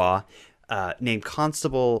Ottawa named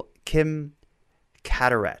Constable Kim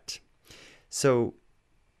Carteret. So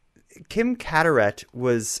Kim Carteret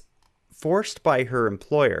was forced by her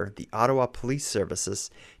employer, the Ottawa Police Services,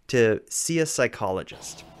 to see a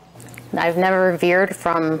psychologist. I've never veered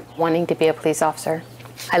from wanting to be a police officer.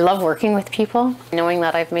 I love working with people, knowing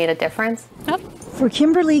that I've made a difference. For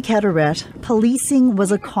Kimberly Carteret, policing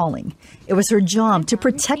was a calling. It was her job to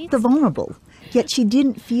protect the vulnerable, yet she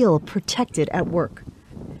didn't feel protected at work.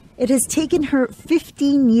 It has taken her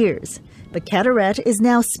 15 years, but Carteret is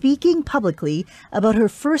now speaking publicly about her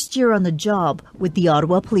first year on the job with the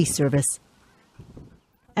Ottawa Police Service.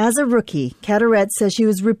 As a rookie, Carteret says she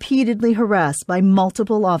was repeatedly harassed by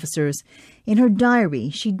multiple officers. In her diary,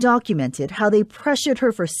 she documented how they pressured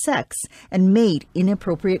her for sex and made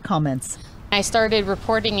inappropriate comments. I started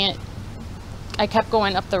reporting it. I kept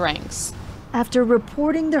going up the ranks. After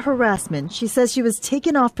reporting the harassment, she says she was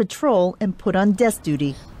taken off patrol and put on desk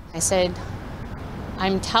duty. I said,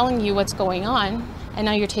 I'm telling you what's going on, and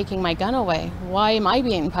now you're taking my gun away. Why am I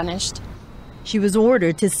being punished? She was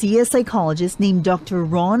ordered to see a psychologist named Dr.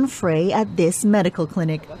 Ron Frey at this medical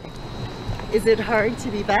clinic. Is it hard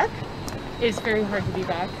to be back? It's very hard to be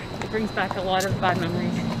back. It brings back a lot of bad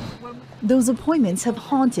memories. Those appointments have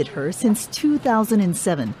haunted her since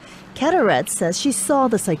 2007. Carteret says she saw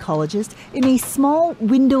the psychologist in a small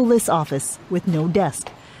windowless office with no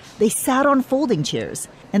desk. They sat on folding chairs,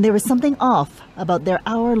 and there was something off about their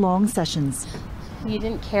hour-long sessions. He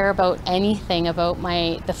didn't care about anything about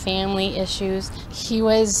the family issues. He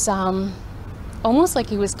was almost like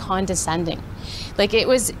he was condescending. Like there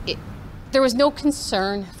was no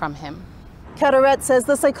concern from him. Carteret says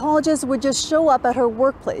the psychologist would just show up at her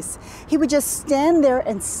workplace. He would just stand there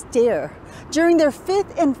and stare. During their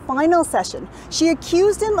fifth and final session, she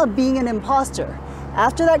accused him of being an imposter.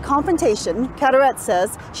 After that confrontation, Carteret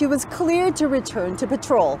says she was cleared to return to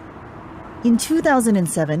patrol. In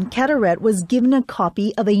 2007, Carteret was given a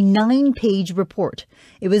copy of a 9-page report.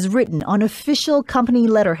 It was written on official company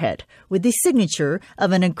letterhead with the signature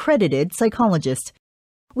of an accredited psychologist.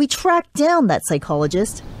 We tracked down that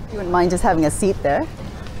psychologist. You wouldn't mind just having a seat there?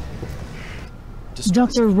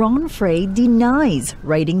 Dr. Ron Frey denies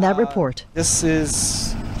writing that report. This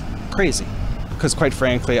is crazy because, quite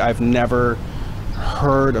frankly, I've never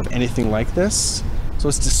heard of anything like this. So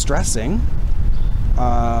it's distressing.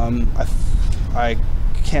 I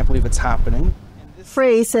can't believe it's happening.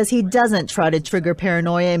 Frey says he doesn't try to trigger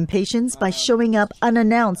paranoia in patients by showing up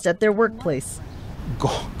unannounced at their workplace.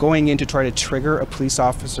 Going in to try to trigger a police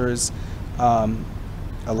officer's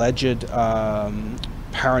alleged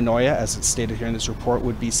paranoia, as it's stated here in this report,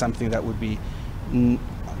 would be something that would be,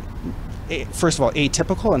 first of all,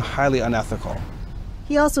 atypical and highly unethical.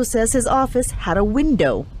 He also says his office had a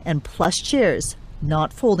window and plush chairs,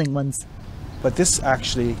 not folding ones. But this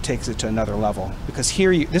actually takes it to another level, because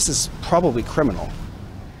this is probably criminal.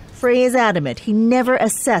 Frey is adamant he never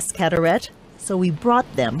assessed Carteret, so we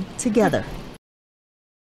brought them together.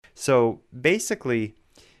 So basically,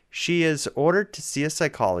 she is ordered to see a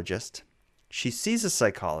psychologist. She sees a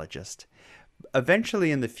psychologist.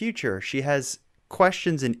 Eventually in the future, she has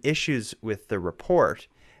questions and issues with the report.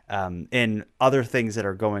 and other things that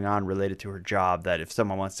are going on related to her job, that if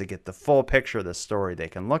someone wants to get the full picture of the story, they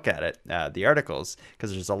can look at it, the articles,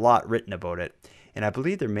 because there's a lot written about it. And I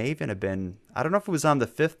believe there may even have been, I don't know if it was on the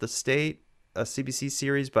Fifth Estate, a CBC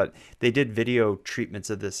series, but they did video treatments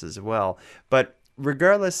of this as well. But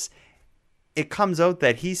regardless, it comes out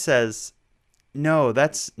that he says, no,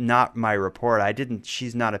 that's not my report.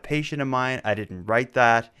 She's not a patient of mine. I didn't write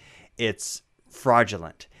that. It's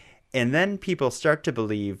fraudulent. And then people start to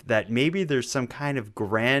believe that maybe there's some kind of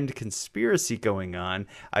grand conspiracy going on.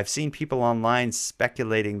 I've seen people online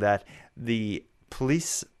speculating that the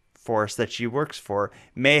police force that she works for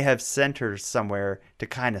may have sent her somewhere to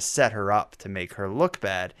kind of set her up to make her look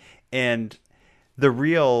bad. And the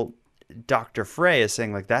real Dr. Frey is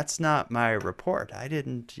saying, like, that's not my report. I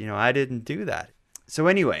didn't do that. So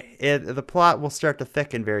anyway, the plot will start to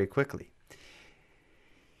thicken very quickly.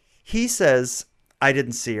 He says, I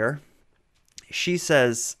didn't see her. She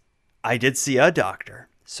says, I did see a doctor.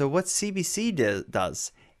 So what CBC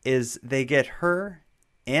does is they get her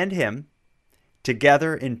and him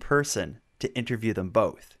together in person to interview them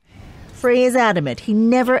both. Frey is adamant he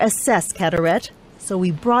never assessed Cataret, so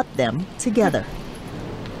we brought them together.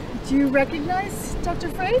 Do you recognize Dr.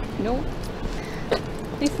 Frey? No.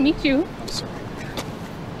 Nice to meet you. I'm sorry.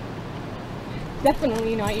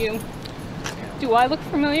 Definitely not you. Do I look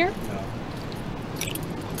familiar? No.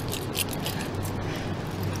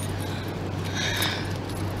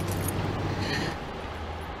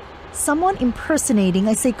 Someone impersonating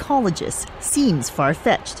a psychologist seems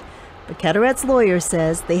far-fetched, but Cataret's lawyer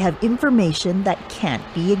says they have information that can't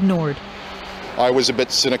be ignored. I was a bit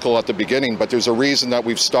cynical at the beginning, but there's a reason that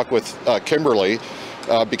we've stuck with Kimberly,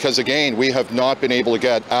 because again, we have not been able to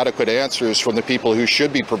get adequate answers from the people who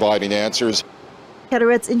should be providing answers.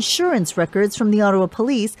 Cataret's insurance records from the Ottawa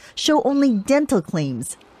Police show only dental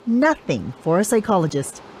claims, nothing for a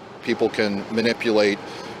psychologist. People can manipulate.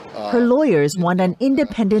 Her lawyers want an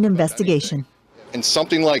independent investigation. In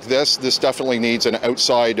something like this definitely needs an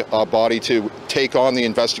outside body to take on the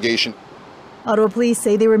investigation. Ottawa Police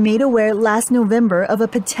say they were made aware last November of a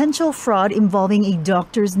potential fraud involving a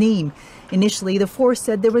doctor's name. Initially, the force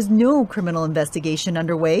said there was no criminal investigation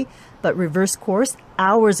underway, but reversed course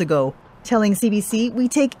hours ago, telling CBC, we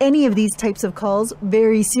take any of these types of calls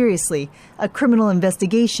very seriously. A criminal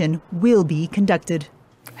investigation will be conducted.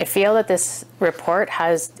 I feel that this report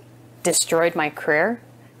has destroyed my career.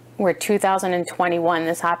 We're 2021,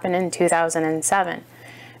 this happened in 2007.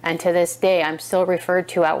 And to this day, I'm still referred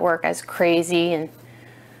to at work as crazy and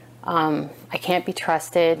I can't be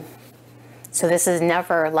trusted. So this has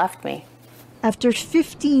never left me. After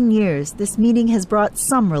 15 years, this meeting has brought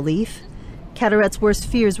some relief. Cataret's worst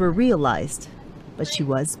fears were realized, but she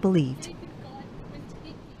was believed.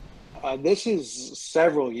 This is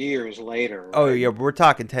several years later. Right? Oh, yeah, we're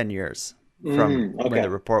talking 10 years from okay. when the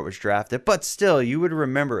report was drafted. But still, you would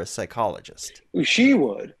remember a psychologist. She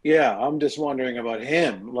would, yeah. I'm just wondering about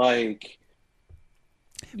him. Like,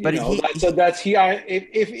 but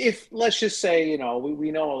if let's just say,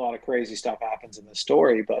 we know a lot of crazy stuff happens in this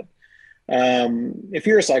story, but if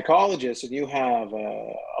you're a psychologist and you have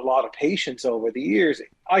a lot of patients over the years,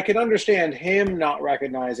 I can understand him not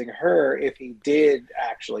recognizing her if he did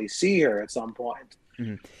actually see her at some point.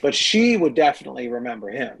 Mm-hmm. But she would definitely remember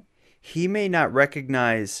him. He may not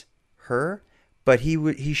recognize her, but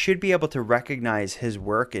he should be able to recognize his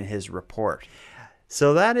work in his report.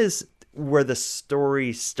 So that is where the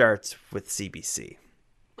story starts with CBC.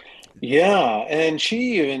 Yeah, and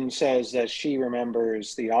she even says that she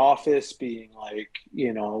remembers the office being like,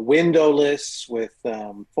 windowless with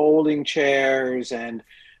folding chairs, and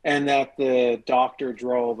that the doctor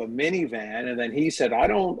drove a minivan. And then he said,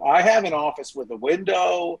 I have an office with a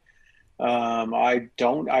window.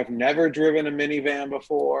 I've never driven a minivan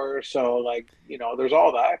before. So there's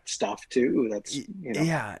all that stuff too. That's,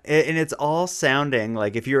 Yeah. And it's all sounding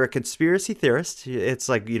like, if you're a conspiracy theorist, it's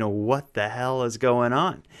like, what the hell is going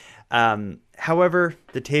on? However,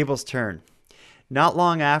 the tables turn. Not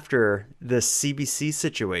long after the CBC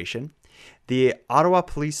situation, the Ottawa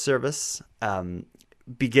Police Service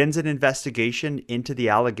begins an investigation into the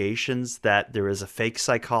allegations that there is a fake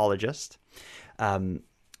psychologist.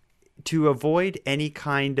 To avoid any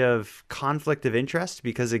kind of conflict of interest,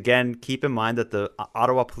 because again, keep in mind that the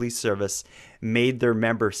Ottawa Police Service made their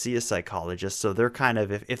member see a psychologist. So they're kind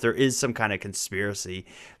of, if there is some kind of conspiracy,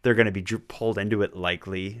 they're going to be pulled into it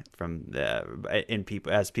likely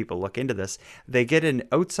as people look into this. They get an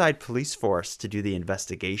outside police force to do the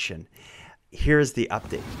investigation. Here's the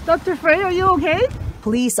update. Dr. Frey, are you okay?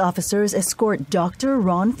 Police officers escort Dr.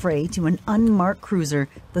 Ron Frey to an unmarked cruiser.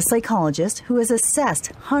 The psychologist, who has assessed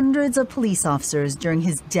hundreds of police officers during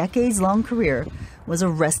his decades-long career, was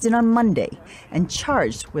arrested on Monday and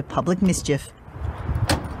charged with public mischief.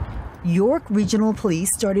 York Regional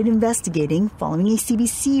Police started investigating following a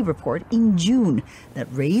CBC report in June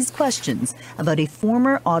that raised questions about a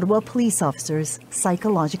former Ottawa police officer's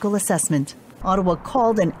psychological assessment. Ottawa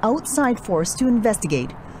called an outside force to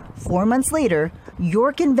investigate. 4 months later,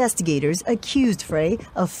 York investigators accused Frey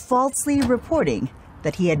of falsely reporting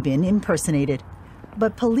that he had been impersonated.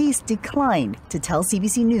 But police declined to tell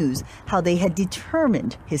CBC News how they had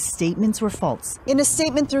determined his statements were false. In a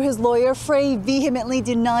statement through his lawyer, Frey vehemently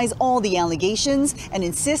denies all the allegations and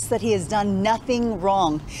insists that he has done nothing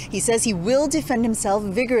wrong. He says he will defend himself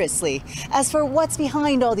vigorously. As for what's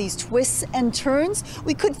behind all these twists and turns,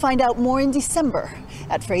 we could find out more in December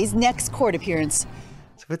at Frey's next court appearance.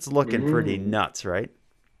 So it's looking pretty nuts, right?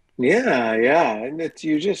 Yeah. And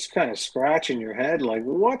you're just kind of scratching your head like,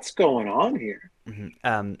 what's going on here?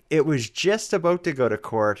 Mm-hmm. It was just about to go to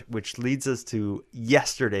court, which leads us to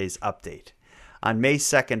yesterday's update. On May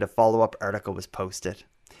 2nd, a follow-up article was posted.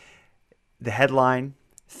 The headline,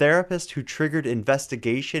 "Therapist who triggered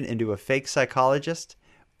investigation into a fake psychologist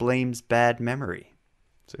blames bad memory."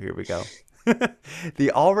 So here we go.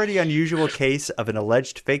 The already unusual case of an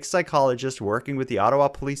alleged fake psychologist working with the Ottawa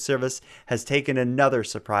Police Service has taken another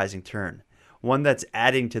surprising turn, one that's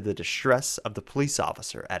adding to the distress of the police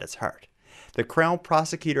officer at its heart. The Crown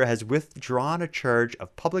prosecutor has withdrawn a charge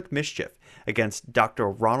of public mischief against Dr.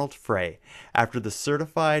 Ronald Frey after the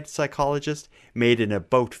certified psychologist made an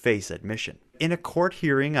about-face admission. In a court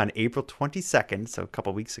hearing on April 22nd, so a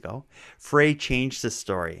couple weeks ago, Frey changed his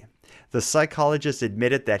story. The psychologist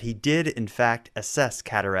admitted that he did, in fact, assess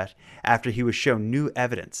Carteret after he was shown new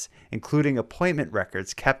evidence, including appointment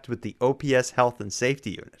records kept with the OPS Health and Safety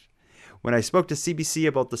Unit. When I spoke to CBC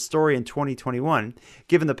about the story in 2021,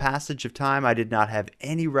 given the passage of time, I did not have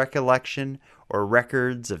any recollection or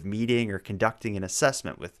records of meeting or conducting an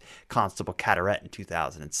assessment with Constable Carteret in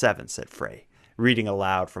 2007, said Frey, reading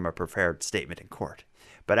aloud from a prepared statement in court.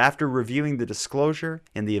 But after reviewing the disclosure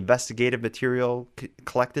in the investigative material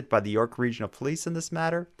collected by the York Regional Police in this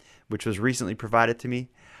matter, which was recently provided to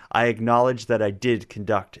me, I acknowledge that I did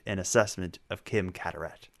conduct an assessment of Kim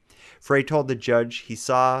Carteret. Frey told the judge he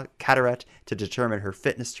saw Carteret to determine her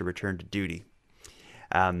fitness to return to duty.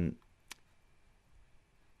 And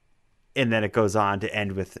then it goes on to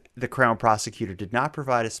end with, the Crown prosecutor did not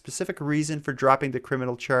provide a specific reason for dropping the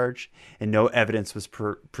criminal charge, and no evidence was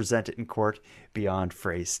presented in court beyond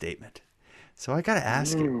Frey's statement. So I got to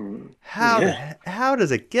ask you, how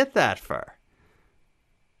does it get that far?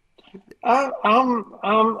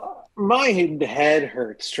 My head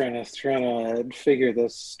hurts trying to figure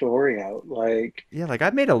this story out.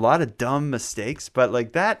 I've made a lot of dumb mistakes, but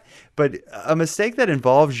a mistake that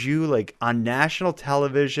involves you on national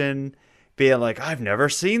television being like, I've never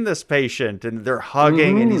seen this patient, and they're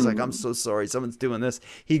hugging, and he's like, I'm so sorry, someone's doing this.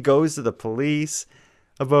 He goes to the police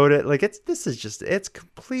about it. It's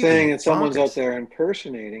completely saying that bonkers. Someone's out there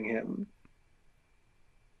impersonating him.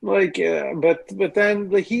 But then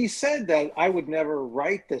he said that I would never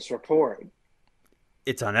write this report.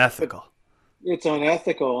 It's unethical. It's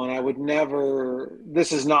unethical, and I would never.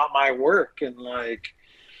 This is not my work, and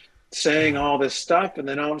saying all this stuff, and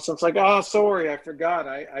then all of a sudden it's like, oh, sorry, I forgot.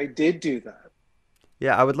 I did do that.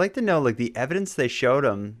 Yeah, I would like to know the evidence they showed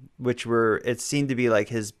him, which it seemed to be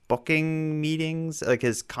his booking meetings,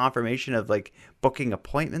 his confirmation of booking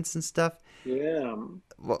appointments and stuff. Yeah.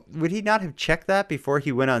 Well, would he not have checked that before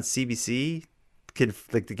he went on CBC,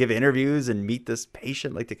 to give interviews and meet this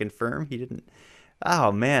patient, to confirm he didn't?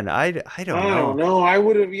 Oh man, I don't know. I don't know. I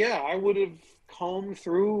would have combed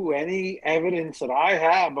through any evidence that I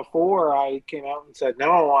had before I came out and said,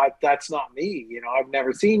 no, that's not me. I've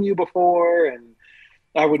never seen you before, and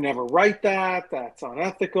I would never write that. That's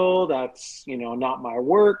unethical. That's, not my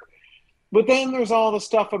work. But then there's all the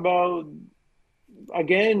stuff about,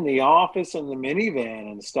 again, the office and the minivan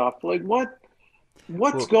and stuff.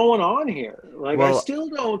 What's going on here? I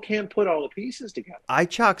still can't put all the pieces together. I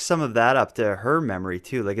chalk some of that up to her memory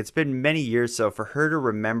too. It's been many years, so for her to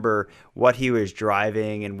remember what he was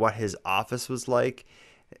driving and what his office was like,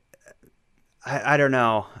 I don't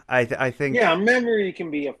know. I think memory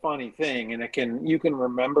can be a funny thing, and you can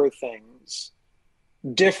remember things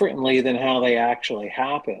differently than how they actually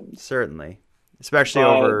happened. Certainly. Especially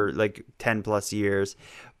over 10 plus years.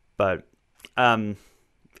 But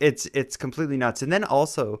it's completely nuts. And then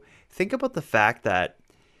also think about the fact that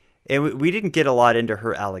And we didn't get a lot into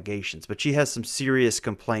her allegations, but she has some serious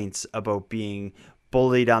complaints about being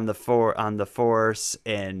bullied on the force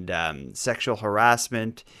and sexual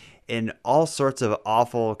harassment and all sorts of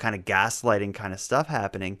awful kind of gaslighting kind of stuff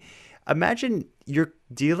happening. Imagine you're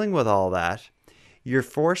dealing with all that. You're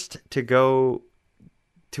forced to go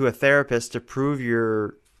to a therapist to prove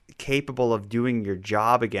you're capable of doing your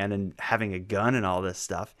job again and having a gun and all this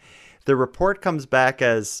stuff. The report comes back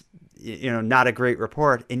as, not a great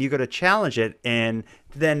report, and you go to challenge it and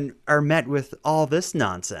then are met with all this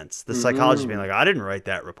nonsense. The psychologist being like, I didn't write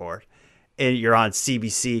that report. And you're on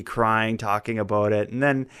CBC crying, talking about it. And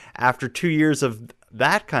then after 2 years of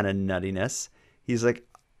that kind of nuttiness, he's like,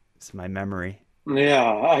 it's my memory.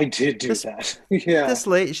 Yeah, I did do that. Yeah. This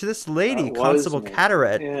lady, Constable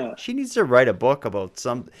Carteret, she needs to write a book about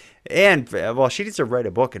she needs to write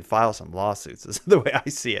a book and file some lawsuits, is the way I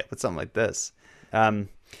see it, with something like this.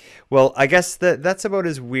 Well, I guess that's about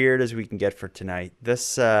as weird as we can get for tonight.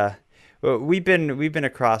 This, we've been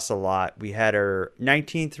across a lot. We had our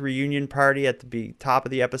 19th reunion party at the top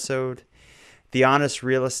of the episode, the honest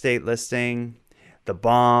real estate listing, the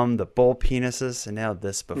bomb, the bull penises, and now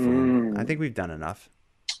this before. I think we've done enough.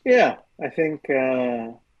 Yeah, I think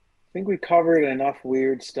we covered enough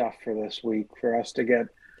weird stuff for this week for us to get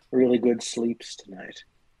really good sleeps tonight.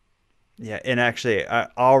 Yeah, and actually, I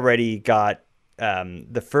already got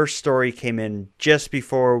the first story came in just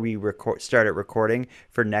before we started recording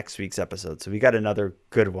for next week's episode. So we got another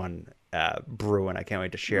good one brewing. I can't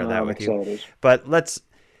wait to share that with you. But let's,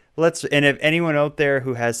 and if anyone out there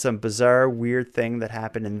who has some bizarre, weird thing that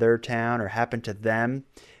happened in their town or happened to them,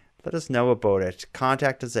 let us know about it.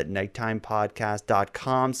 Contact us at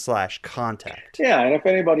nighttimepodcast.com/contact. Yeah, and if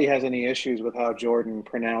anybody has any issues with how Jordan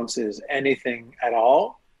pronounces anything at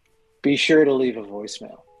all, be sure to leave a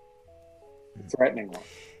voicemail. Threatening one.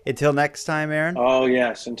 Until next time, Aaron. Oh,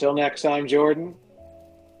 yes. Until next time, Jordan.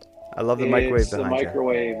 I love the microwave behind you. It's the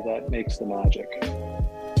microwave that makes the magic.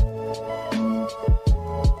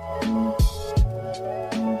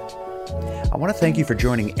 I want to thank you for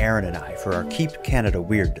joining Aaron and I for our Keep Canada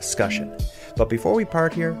Weird discussion. But before we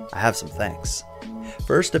part here, I have some thanks.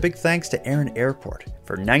 First, a big thanks to Aaron Airport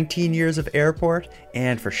for 19 years of Airport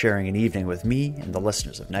and for sharing an evening with me and the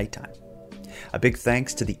listeners of Nighttime. A big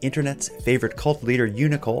thanks to the internet's favorite cult leader,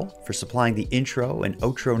 Unicole, for supplying the intro and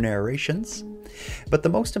outro narrations. But the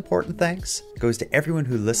most important thanks goes to everyone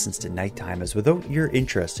who listens to Nighttime, as without your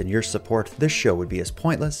interest and your support, this show would be as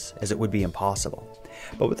pointless as it would be impossible.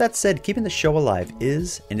 But with that said, keeping the show alive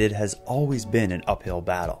is, and it has always been, an uphill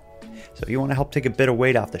battle. So if you want to help take a bit of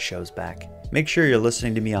weight off the show's back, make sure you're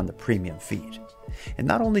listening to me on the premium feed. And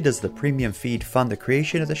not only does the premium feed fund the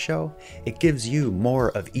creation of the show, it gives you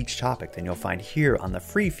more of each topic than you'll find here on the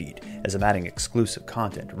free feed, as I'm adding exclusive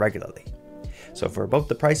content regularly. So for about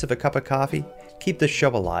the price of a cup of coffee, keep the show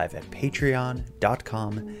alive at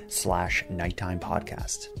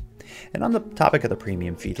patreon.com/nighttimepodcast. And on the topic of the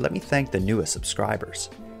premium feed, let me thank the newest subscribers,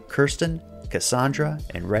 Kirsten, Cassandra,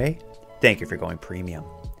 and Ray. Thank you for going premium.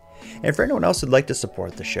 And for anyone else who'd like to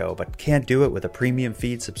support the show but can't do it with a premium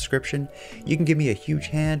feed subscription, you can give me a huge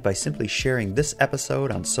hand by simply sharing this episode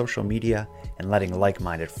on social media and letting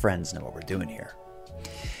like-minded friends know what we're doing here.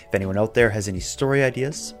 If anyone out there has any story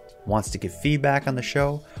ideas, wants to give feedback on the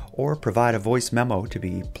show, or provide a voice memo to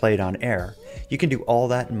be played on air, you can do all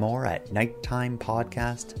that and more at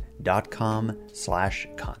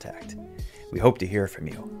nighttimepodcast.com/contact. We hope to hear from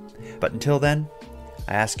you. But until then,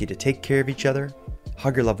 I ask you to take care of each other,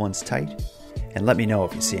 hug your loved ones tight, and let me know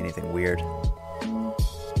if you see anything weird.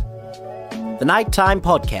 The Nighttime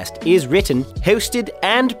Podcast is written, hosted,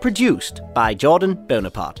 and produced by Jordan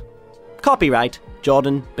Bonaparte. Copyright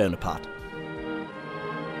Jordan Bonaparte.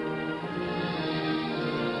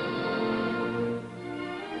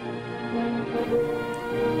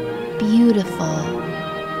 Beautiful,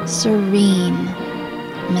 serene,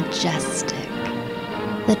 majestic,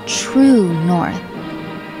 the true North.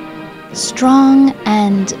 Strong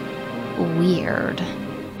and weird.